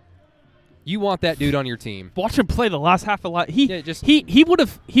 You want that dude on your team. Watch him play the last half of he would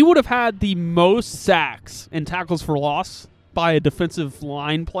have had the most sacks and tackles for loss by a defensive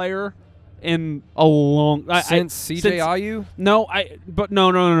line player in a long since CJ Ayu? No.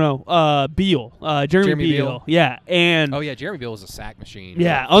 Beal, Jeremy Beal. Yeah, and Jeremy Beal was a sack machine.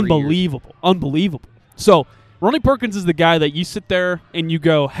 Yeah, unbelievable. So Ronnie Perkins is the guy that you sit there and you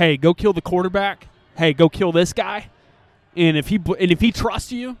go, "Hey, go kill the quarterback. Hey, go kill this guy." And if he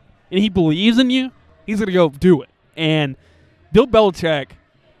trusts you and he believes in you, he's going to go do it. And Bill Belichick,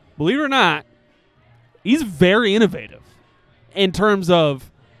 believe it or not, he's very innovative in terms of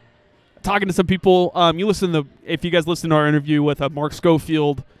talking to some people. If you guys listen to our interview with Mark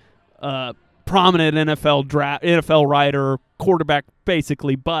Schofield, prominent NFL writer, quarterback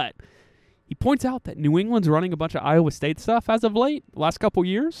basically, but he points out that New England's running a bunch of Iowa State stuff as of late, the last couple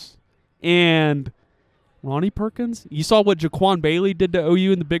years, and Ronnie Perkins, you saw what Jaquan Bailey did to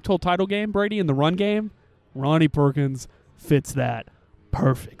OU in the Big 12 title game, Brady, in the run game. Ronnie Perkins fits that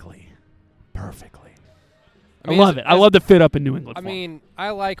perfectly. I love it. I love the fit up in New England. I mean,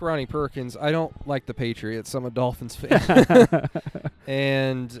 I like Ronnie Perkins. I don't like the Patriots. I'm a Dolphins fan.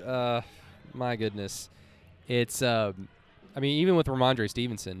 And my goodness, it's even with Ramondre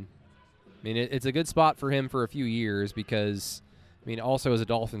Stevenson, it's a good spot for him for a few years because, also as a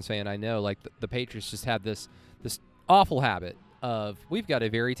Dolphins fan, I know the Patriots just have this awful habit of, we've got a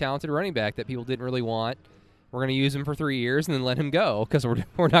very talented running back that people didn't really want. We're going to use him for 3 years and then let him go because we're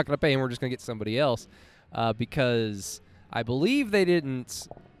not going to pay him. We're just going to get somebody else. Because I believe they didn't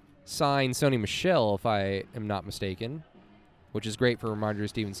sign Sony Michel, if I am not mistaken, which is great for Ramondre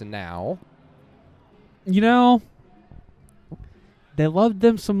Stevenson now. You know, they loved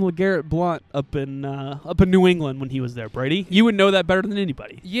them some LeGarrette Blount up in New England when he was there, Brady. You would know that better than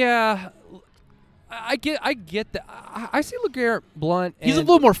anybody. Yeah, I get that. I see LeGarrette Blount. He's a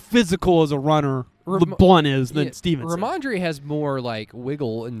little more physical as a runner. Blount is than Stevenson. Ramondre has more like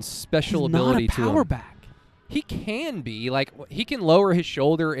wiggle and special He's ability not a to him. power back. He can be. Like, he can lower his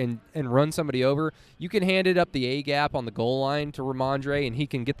shoulder and run somebody over. You can hand it up the A-gap on the goal line to Ramondre, and he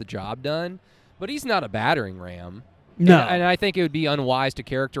can get the job done. But he's not a battering ram. No. And I think it would be unwise to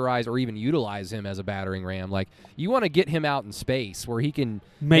characterize or even utilize him as a battering ram. Like, you want to get him out in space where he can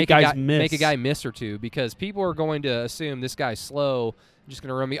Make guys miss. Make a guy miss or two, because people are going to assume this guy's slow, just going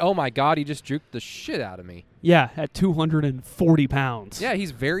to run me. Oh, my God, he just juked the shit out of me. Yeah, at 240 pounds. Yeah,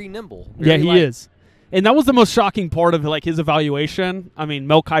 he's very nimble. Yeah, Very he light. is. And that was the most shocking part of like his evaluation. I mean,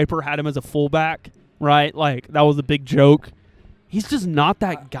 Mel Kiper had him as a fullback, right? Like, that was a big joke. He's just not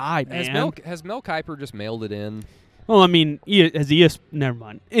that guy, man. Has Mel Kiper just mailed it in? Well, I mean, never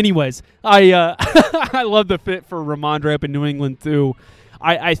mind. Anyways, I I love the fit for Ramondre up in New England too.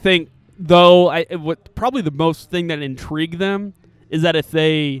 I think though, what probably the most thing that intrigued them is that if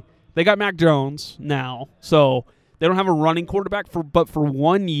they got Mac Jones now, so they don't have a running quarterback for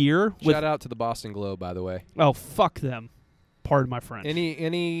 1 year. Shout out to the Boston Globe, by the way. Oh, fuck them. Pardon my French.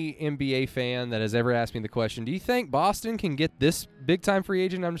 Any NBA fan that has ever asked me the question, do you think Boston can get this big-time free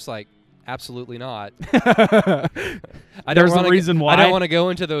agent? I'm just like, absolutely not. There's a reason why. I don't want to go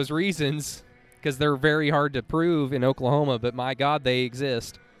into those reasons because they're very hard to prove in Oklahoma, but my God, they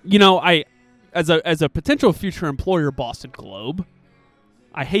exist. You know, as a potential future employer, Boston Globe,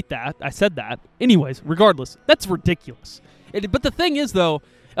 I hate that. I said that. Anyways, regardless, that's ridiculous. But the thing is, though,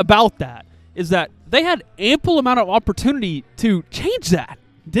 about that is that they had ample amount of opportunity to change that,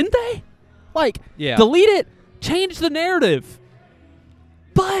 didn't they? Like, Yeah. delete it, change the narrative.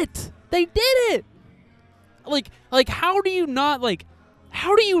 But they did it. Like, how do you not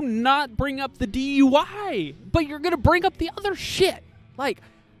bring up the DUI, but you're gonna bring up the other shit? Like,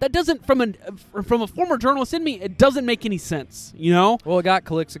 that doesn't, from a former journalist in me, it doesn't make any sense, you know? Well, it got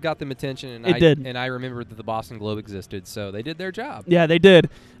clicks, it got them attention, and It did. And I remembered that the Boston Globe existed, so they did their job. Yeah, they did.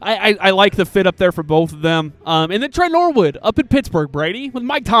 I like the fit up there for both of them. And then Trey Norwood up in Pittsburgh, Brady, with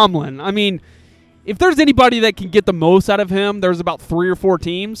Mike Tomlin. I mean, if there's anybody that can get the most out of him, there's about 3 or 4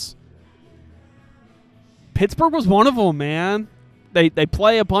 teams. Pittsburgh was one of them, man. They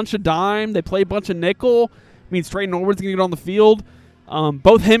play a bunch of dime. They play a bunch of nickel. Means Trey Norwood's going to get on the field.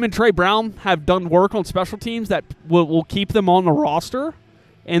 Both him and Trey Brown have done work on special teams that will keep them on the roster.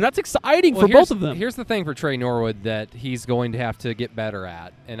 And that's exciting for both of them. Here's the thing for Trey Norwood that he's going to have to get better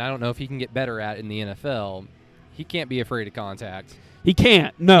at, and I don't know if he can get better at in the NFL. He can't be afraid of contact. He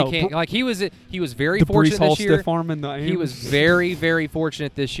can't. No. He can't. Like, he was very the fortunate Breece Hall this year. stiff arm in the He was very, very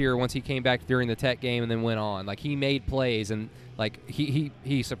fortunate this year once he came back during the Tech game and then went on. Like, he made plays, and like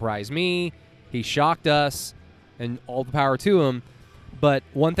he surprised me. He shocked us, and all the power to him. But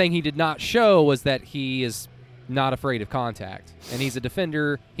one thing he did not show was that he is not afraid of contact. And he's a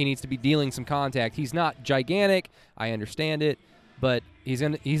defender. He needs to be dealing some contact. He's not gigantic. I understand it. But he's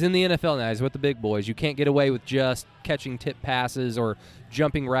in the NFL now. He's with the big boys. You can't get away with just catching tip passes or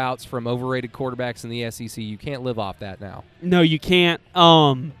jumping routes from overrated quarterbacks in the SEC. You can't live off that now. No, you can't.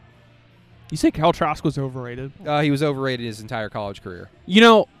 You say Kyle Trask was overrated? He was overrated his entire college career. You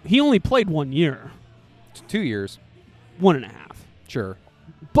know, he only played 1 year. 2 years. 1.5. Sure.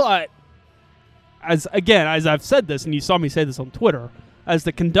 But, as I've said this, and you saw me say this on Twitter, as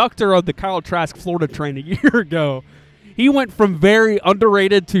the conductor of the Kyle Trask Florida train a year ago, he went from very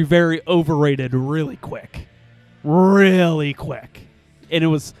underrated to very overrated really quick. Really quick. And it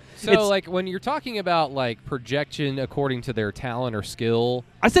was... So, like, when you're talking about, like, projection according to their talent or skill...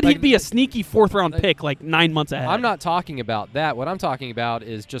 I said like, he'd be a sneaky 4th-round pick, like 9 months ahead. I'm not talking about that. What I'm talking about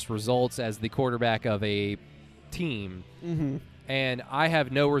is just results as the quarterback of a team. Mm-hmm. And I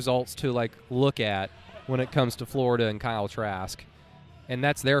have no results to, like, look at when it comes to Florida and Kyle Trask. And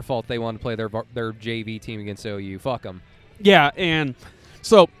that's their fault. They want to play their JV team against OU. Fuck them. Yeah, and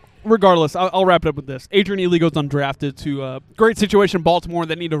so regardless, I'll wrap it up with this. Adrian Ely goes undrafted to a great situation in Baltimore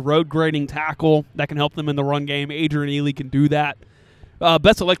that need a road grading tackle that can help them in the run game. Adrian Ely can do that.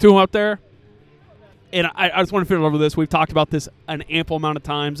 Best of luck to him out there. And I just want to finish over this. We've talked about this an ample amount of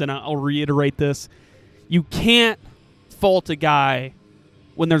times, and I'll reiterate this. You can't fault a guy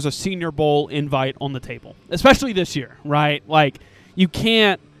when there's a Senior Bowl invite on the table, especially this year, right? Like, you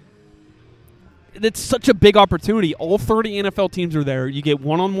can't. it's such a big opportunity. All 30 NFL teams are there. You get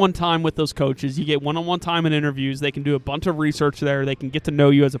one-on-one time with those coaches. You get one-on-one time in interviews. They can do a bunch of research there. They can get to know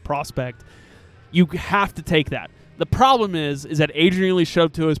you as a prospect. You have to take that. The problem is that Adrian Ealy showed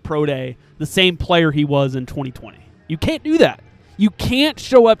up to his pro day the same player he was in 2020. You can't do that. You can't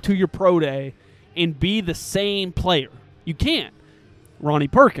show up to your pro day and be the same player. You can't. Ronnie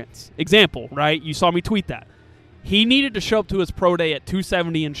Perkins, example, right? You saw me tweet that. He needed to show up to his pro day at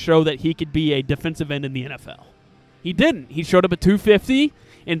 270 and show that he could be a defensive end in the NFL. He didn't. He showed up at 250,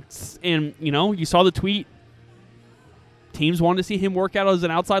 and you saw the tweet. Teams wanted to see him work out as an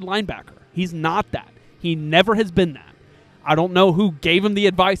outside linebacker. He's not that. He never has been that. I don't know who gave him the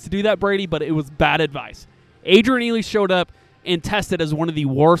advice to do that, Brady, but it was bad advice. Adrian Ealy showed up and tested as one of the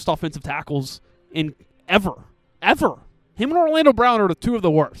worst offensive tackles in ever. Him and Orlando Brown are the two of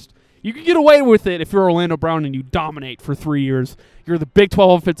the worst. You can get away with it if you're Orlando Brown and you dominate for 3 years. You're the Big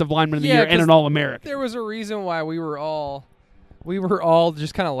 12 Offensive Lineman of the Year and an All-American. There was a reason why we were all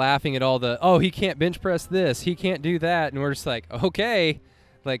just kind of laughing at all he can't bench press this, he can't do that, and we're just like, okay,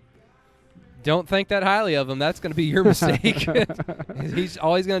 like, don't think that highly of him. That's going to be your mistake.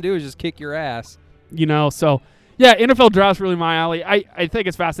 All he's going to do is just kick your ass. So, yeah, NFL draft's really my alley. I think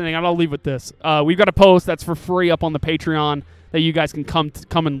it's fascinating. I'll leave with this. We've got a post that's for free up on the Patreon that you guys can come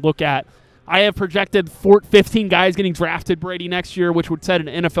and look at. I have projected 15 guys getting drafted, Brady, next year, which would set an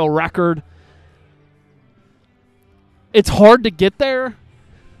NFL record. It's hard to get there,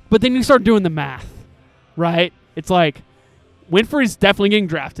 but then you start doing the math, right? It's like Winfrey's definitely getting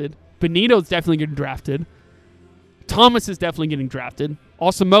drafted. Benito's definitely getting drafted. Thomas is definitely getting drafted.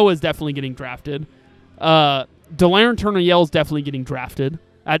 Asamoah is definitely getting drafted. Delarrin Turner-Yell is definitely getting drafted,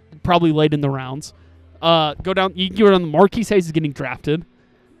 at probably late in the rounds. You can go down. Marquise Hayes is getting drafted.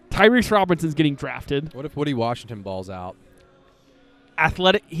 Tyrese Robinson's getting drafted. What if Woody Washington balls out?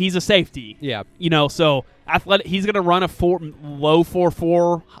 Athletic. He's a safety. Yeah. So athletic. He's going to run a low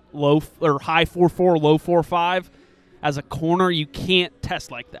 4.4, high 4.4, low 4.5. As a corner, you can't test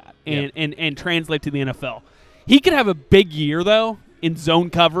like that and translate to the NFL. He could have a big year though in zone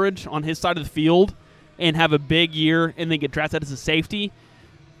coverage on his side of the field, and have a big year and then get drafted as a safety.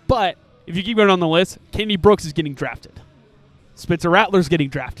 But if you keep going on the list, Kenny Brooks is getting drafted. Spencer Rattler's getting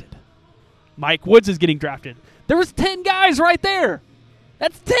drafted. Mike Woods is getting drafted. There was 10 guys right there.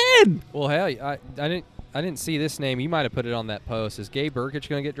 That's 10. Well, hell, I didn't see this name. You might have put it on that post. Is Gabe Burkich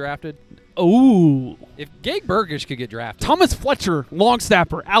going to get drafted? Ooh. If Gabe Burkich could get drafted. Thomas Fletcher, long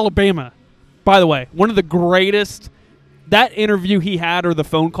snapper, Alabama. By the way, one of the greatest. That interview he had, or the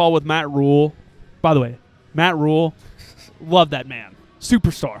phone call with Matt Rule. By the way, Matt Rule, love that man.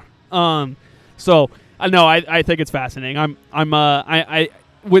 Superstar. So I know I think it's fascinating.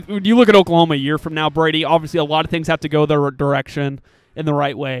 When you look at Oklahoma a year from now, Brady, obviously a lot of things have to go their direction in the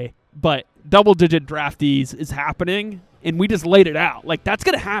right way, but double-digit draftees is happening, and we just laid it out. Like, that's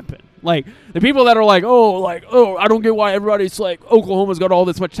going to happen. Like, the people that are like, I don't get why everybody's like, Oklahoma's got all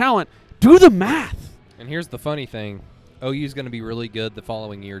this much talent. Do the math. And here's the funny thing. OU's going to be really good the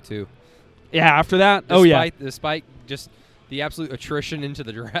following year, too. Yeah, after that? Despite just the absolute attrition into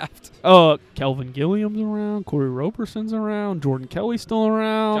the draft. Kelvin Gilliam's around. Corey Roberson's around. Jordan Kelly's still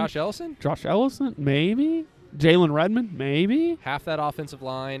around. Josh Ellison? Maybe. Jalen Redmond? Maybe. Half that offensive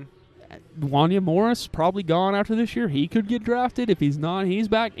line. Wanya Morris probably gone after this year. He could get drafted. If he's not, he's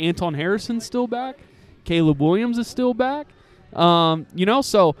back. Anton Harrison's still back. Caleb Williams is still back.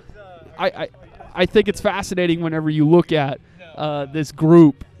 So I think it's fascinating whenever you look at this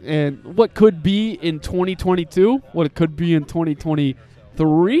group and what could be in 2022, what it could be in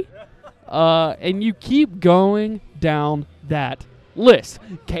 2023, and you keep going down that list.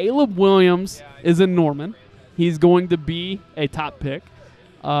 Caleb Williams is in Norman. He's going to be a top pick.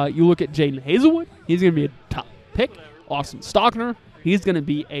 You look at Jaden Hazelwood. He's going to be a top pick. Austin Stockner. He's going to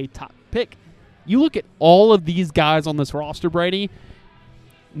be a top pick. You look at all of these guys on this roster, Brady,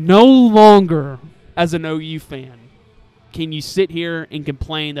 no longer as an OU fan can you sit here and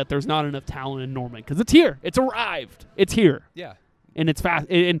complain that there's not enough talent in Norman, because it's here. It's arrived. It's here. Yeah. And it's fast.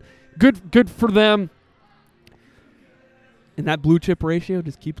 And good for them. And that blue chip ratio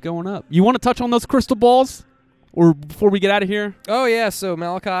just keeps going up. You want to touch on those crystal balls? Or before we get out of here? Oh, yeah. So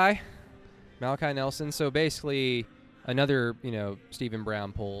Malachi Nelson. So basically another, Stephen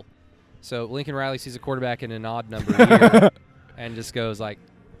Brown pull. So Lincoln Riley sees a quarterback in an odd number year and just goes like,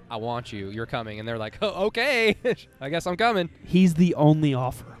 I want you. You're coming. And they're like, oh, okay. I guess I'm coming. He's the only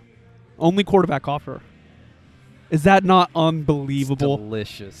offer. Only quarterback offer. Is that not unbelievable? It's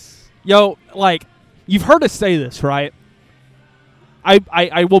delicious. Yo, you've heard us say this, right?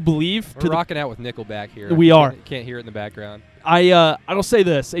 I will believe. We're rocking out with Nickelback here. We are. Can't hear it in the background. I'll say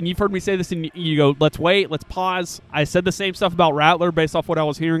this, and you've heard me say this, and you go, let's wait, let's pause. I said the same stuff about Rattler based off what I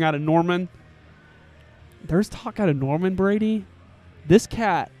was hearing out of Norman. There's talk out of Norman, Brady. This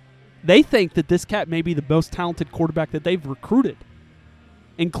cat, they think that this cat may be the most talented quarterback that they've recruited,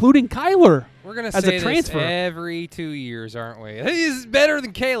 including Kyler. We're going to as say a transfer this every 2 years, aren't we? He's better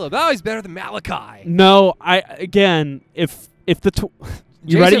than Caleb. Oh, he's better than Malachi. No, if the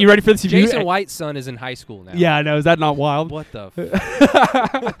you ready for this? If Jason White's son is in high school now. Yeah, I know. Is that not wild? What the?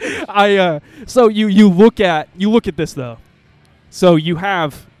 So you look at this though. So you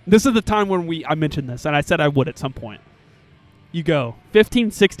have, this is the time when I mentioned this, and I said I would at some point. You go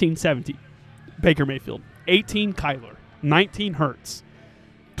 15, 16, 17, Baker Mayfield. 18, Kyler. 19, Hurts.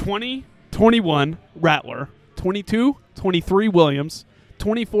 20, 21, Rattler. 22, 23, Williams.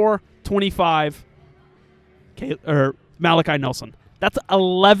 24, 25, Malachi Nelson. That's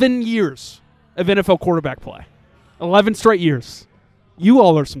 11 years of NFL quarterback play. 11 straight years. You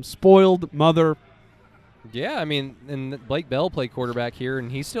all are some spoiled mother. Yeah, I mean, and Blake Bell played quarterback here,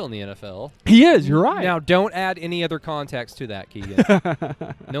 and he's still in the NFL. He is, you're right. Now, don't add any other context to that, Keegan.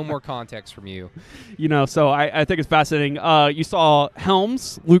 No more context from you. So I think it's fascinating. You saw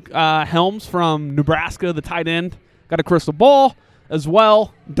Luke Helms from Nebraska, the tight end, got a crystal ball as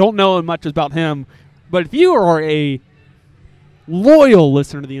well. Don't know much about him. But if you are a loyal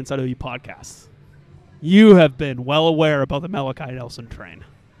listener to the Inside OU podcast, you have been well aware about the Malachi Nelson train.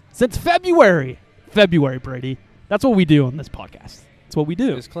 Since February, Brady. That's what we do on this podcast. That's what we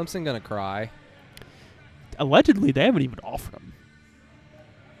do. Is Clemson going to cry? Allegedly, they haven't even offered him.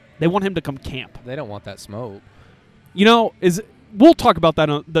 They want him to come camp. They don't want that smoke. We'll talk about that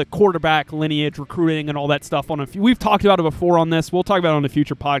on the quarterback lineage, recruiting, and all that stuff. We've talked about it before on this. We'll talk about it on a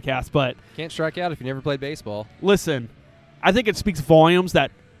future podcast. But can't strike out if you never played baseball. Listen, I think it speaks volumes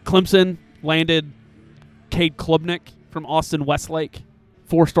that Clemson landed Cade Klubnik from Austin Westlake,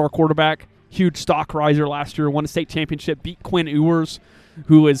 4-star quarterback, huge stock riser last year, won a state championship, beat Quinn Ewers,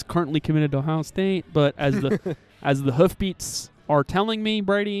 who is currently committed to Ohio State. But as the hoofbeats are telling me,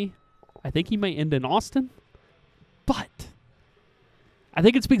 Brady, I think he may end in Austin. But I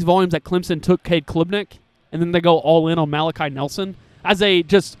think it speaks volumes that Clemson took Cade Klubnik, and then they go all in on Malachi Nelson as a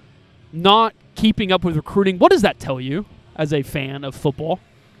just not keeping up with recruiting. What does that tell you as a fan of football?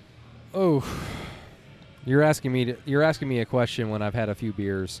 Oh, you're asking me a question when I've had a few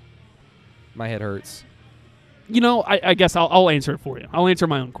beers. My head hurts. I guess I'll answer it for you. I'll answer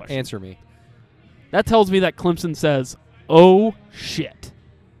my own question. Answer me. That tells me that Clemson says, oh, shit,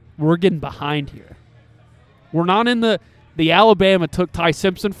 we're getting behind here. We're not in the Alabama took Ty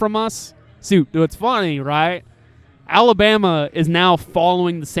Simpson from us. See, it's funny, right? Alabama is now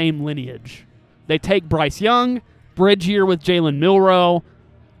following the same lineage. They take Bryce Young, bridge year with Jalen Milroe,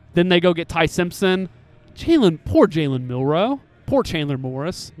 then they go get Ty Simpson. Poor Jalen Milroe. Poor Chandler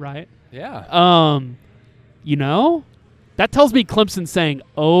Morris, right? Yeah. That tells me Clemson's saying,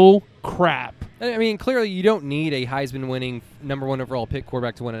 oh, crap. I mean, clearly you don't need a Heisman-winning number 1 overall pick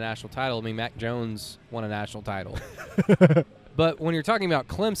quarterback to win a national title. I mean, Mac Jones won a national title. But when you're talking about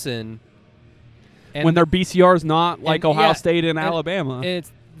Clemson, and when their BCR is not like Ohio State and Alabama,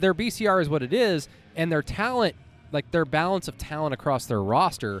 their BCR is what it is, and their talent, like their balance of talent across their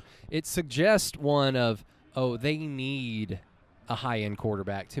roster, it suggests one of, they need a high-end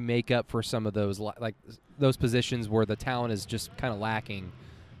quarterback to make up for some of those those positions where the talent is just kind of lacking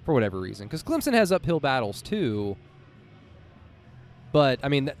for whatever reason. Because Clemson has uphill battles too. But, I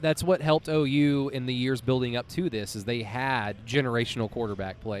mean, that's what helped OU in the years building up to this, is they had generational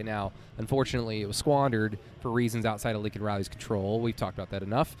quarterback play. Now, unfortunately, it was squandered for reasons outside of Lincoln Riley's control. We've talked about that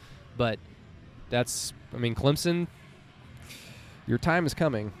enough. But Clemson, your time is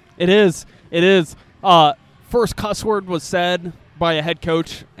coming. It is. First cuss word was said by a head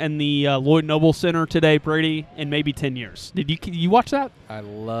coach in the Lloyd Noble Center today, Brady, in maybe 10 years. Did you watch that? I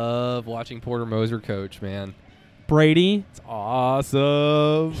love watching Porter Moser coach, man. Brady. It's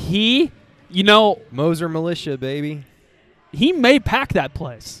awesome. Moser Militia, baby. He may pack that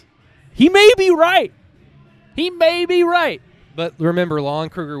place. He may be right. But remember, Lon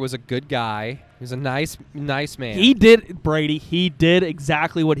Kruger was a good guy. He was a nice man. He did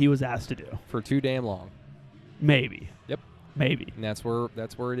exactly what he was asked to do. For too damn long. Maybe. Yep. Maybe. And that's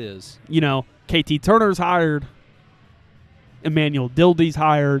where it is. KT Turner's hired. Emmanuel Dildy's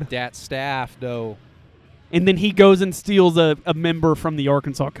hired. Dat staff, though. And then he goes and steals a member from the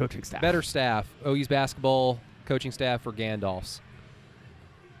Arkansas coaching staff. Better staff. OU's basketball coaching staff or Gandalf's?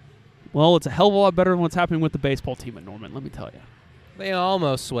 Well, it's a hell of a lot better than what's happening with the baseball team at Norman, let me tell you. They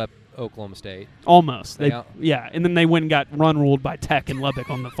almost swept Oklahoma State. Almost. And then they went and got run-ruled by Tech and Lubbock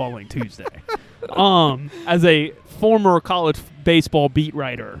on the following Tuesday. As a former college baseball beat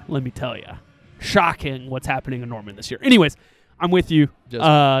writer, let me tell you, shocking what's happening in Norman this year. Anyways, I'm with you.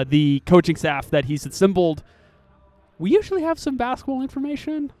 The coaching staff that he's assembled, we usually have some basketball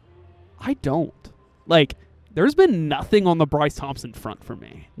information. I don't. Like, there's been nothing on the Bryce Thompson front for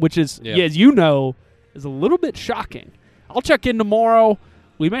me, which is, as you know, is a little bit shocking. I'll check in tomorrow.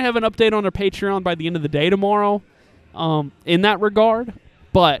 We may have an update on our Patreon by the end of the day tomorrow in that regard.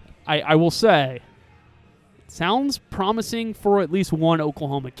 But I will say, it sounds promising for at least one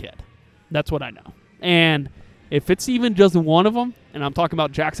Oklahoma kid. That's what I know. And if it's even just one of them, and I'm talking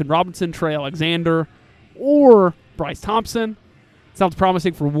about Jackson Robinson, Trey Alexander, or Bryce Thompson, sounds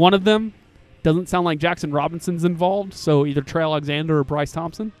promising for one of them. Doesn't sound like Jackson Robinson's involved, so either Trey Alexander or Bryce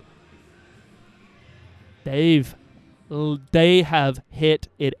Thompson. They have hit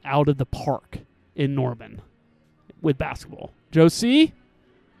it out of the park in Norman with basketball. Joe C.,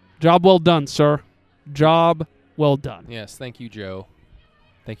 job well done, sir. Job well done. Yes, thank you, Joe.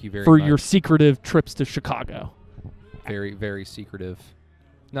 Thank you very for much. your secretive trips to Chicago. Very, very secretive.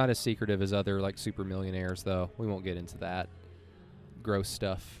 Not as secretive as other like super millionaires, though. We won't get into that gross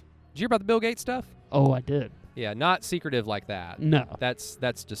stuff. Did you hear about the Bill Gates stuff? Oh, I did. Yeah, not secretive like that. No. That's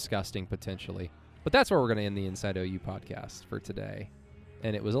disgusting potentially. But that's where we're going to end the Inside OU podcast for today.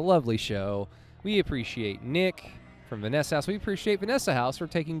 And it was a lovely show. We appreciate Nick from Vanessa House. We appreciate Vanessa House for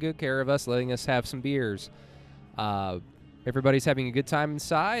taking good care of us, letting us have some beers. Everybody's having a good time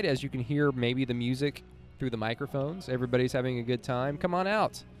inside. As you can hear maybe the music through the microphones. Everybody's having a good time. Come on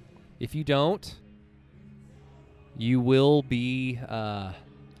out. If you don't, you will be...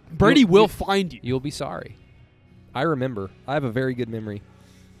 Brady will find you. You'll be sorry. I remember. I have a very good memory.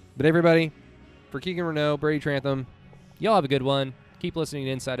 But everybody, for Keegan Renault, Brady Trantham, y'all have a good one. Keep listening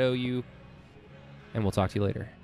to Inside OU, and we'll talk to you later.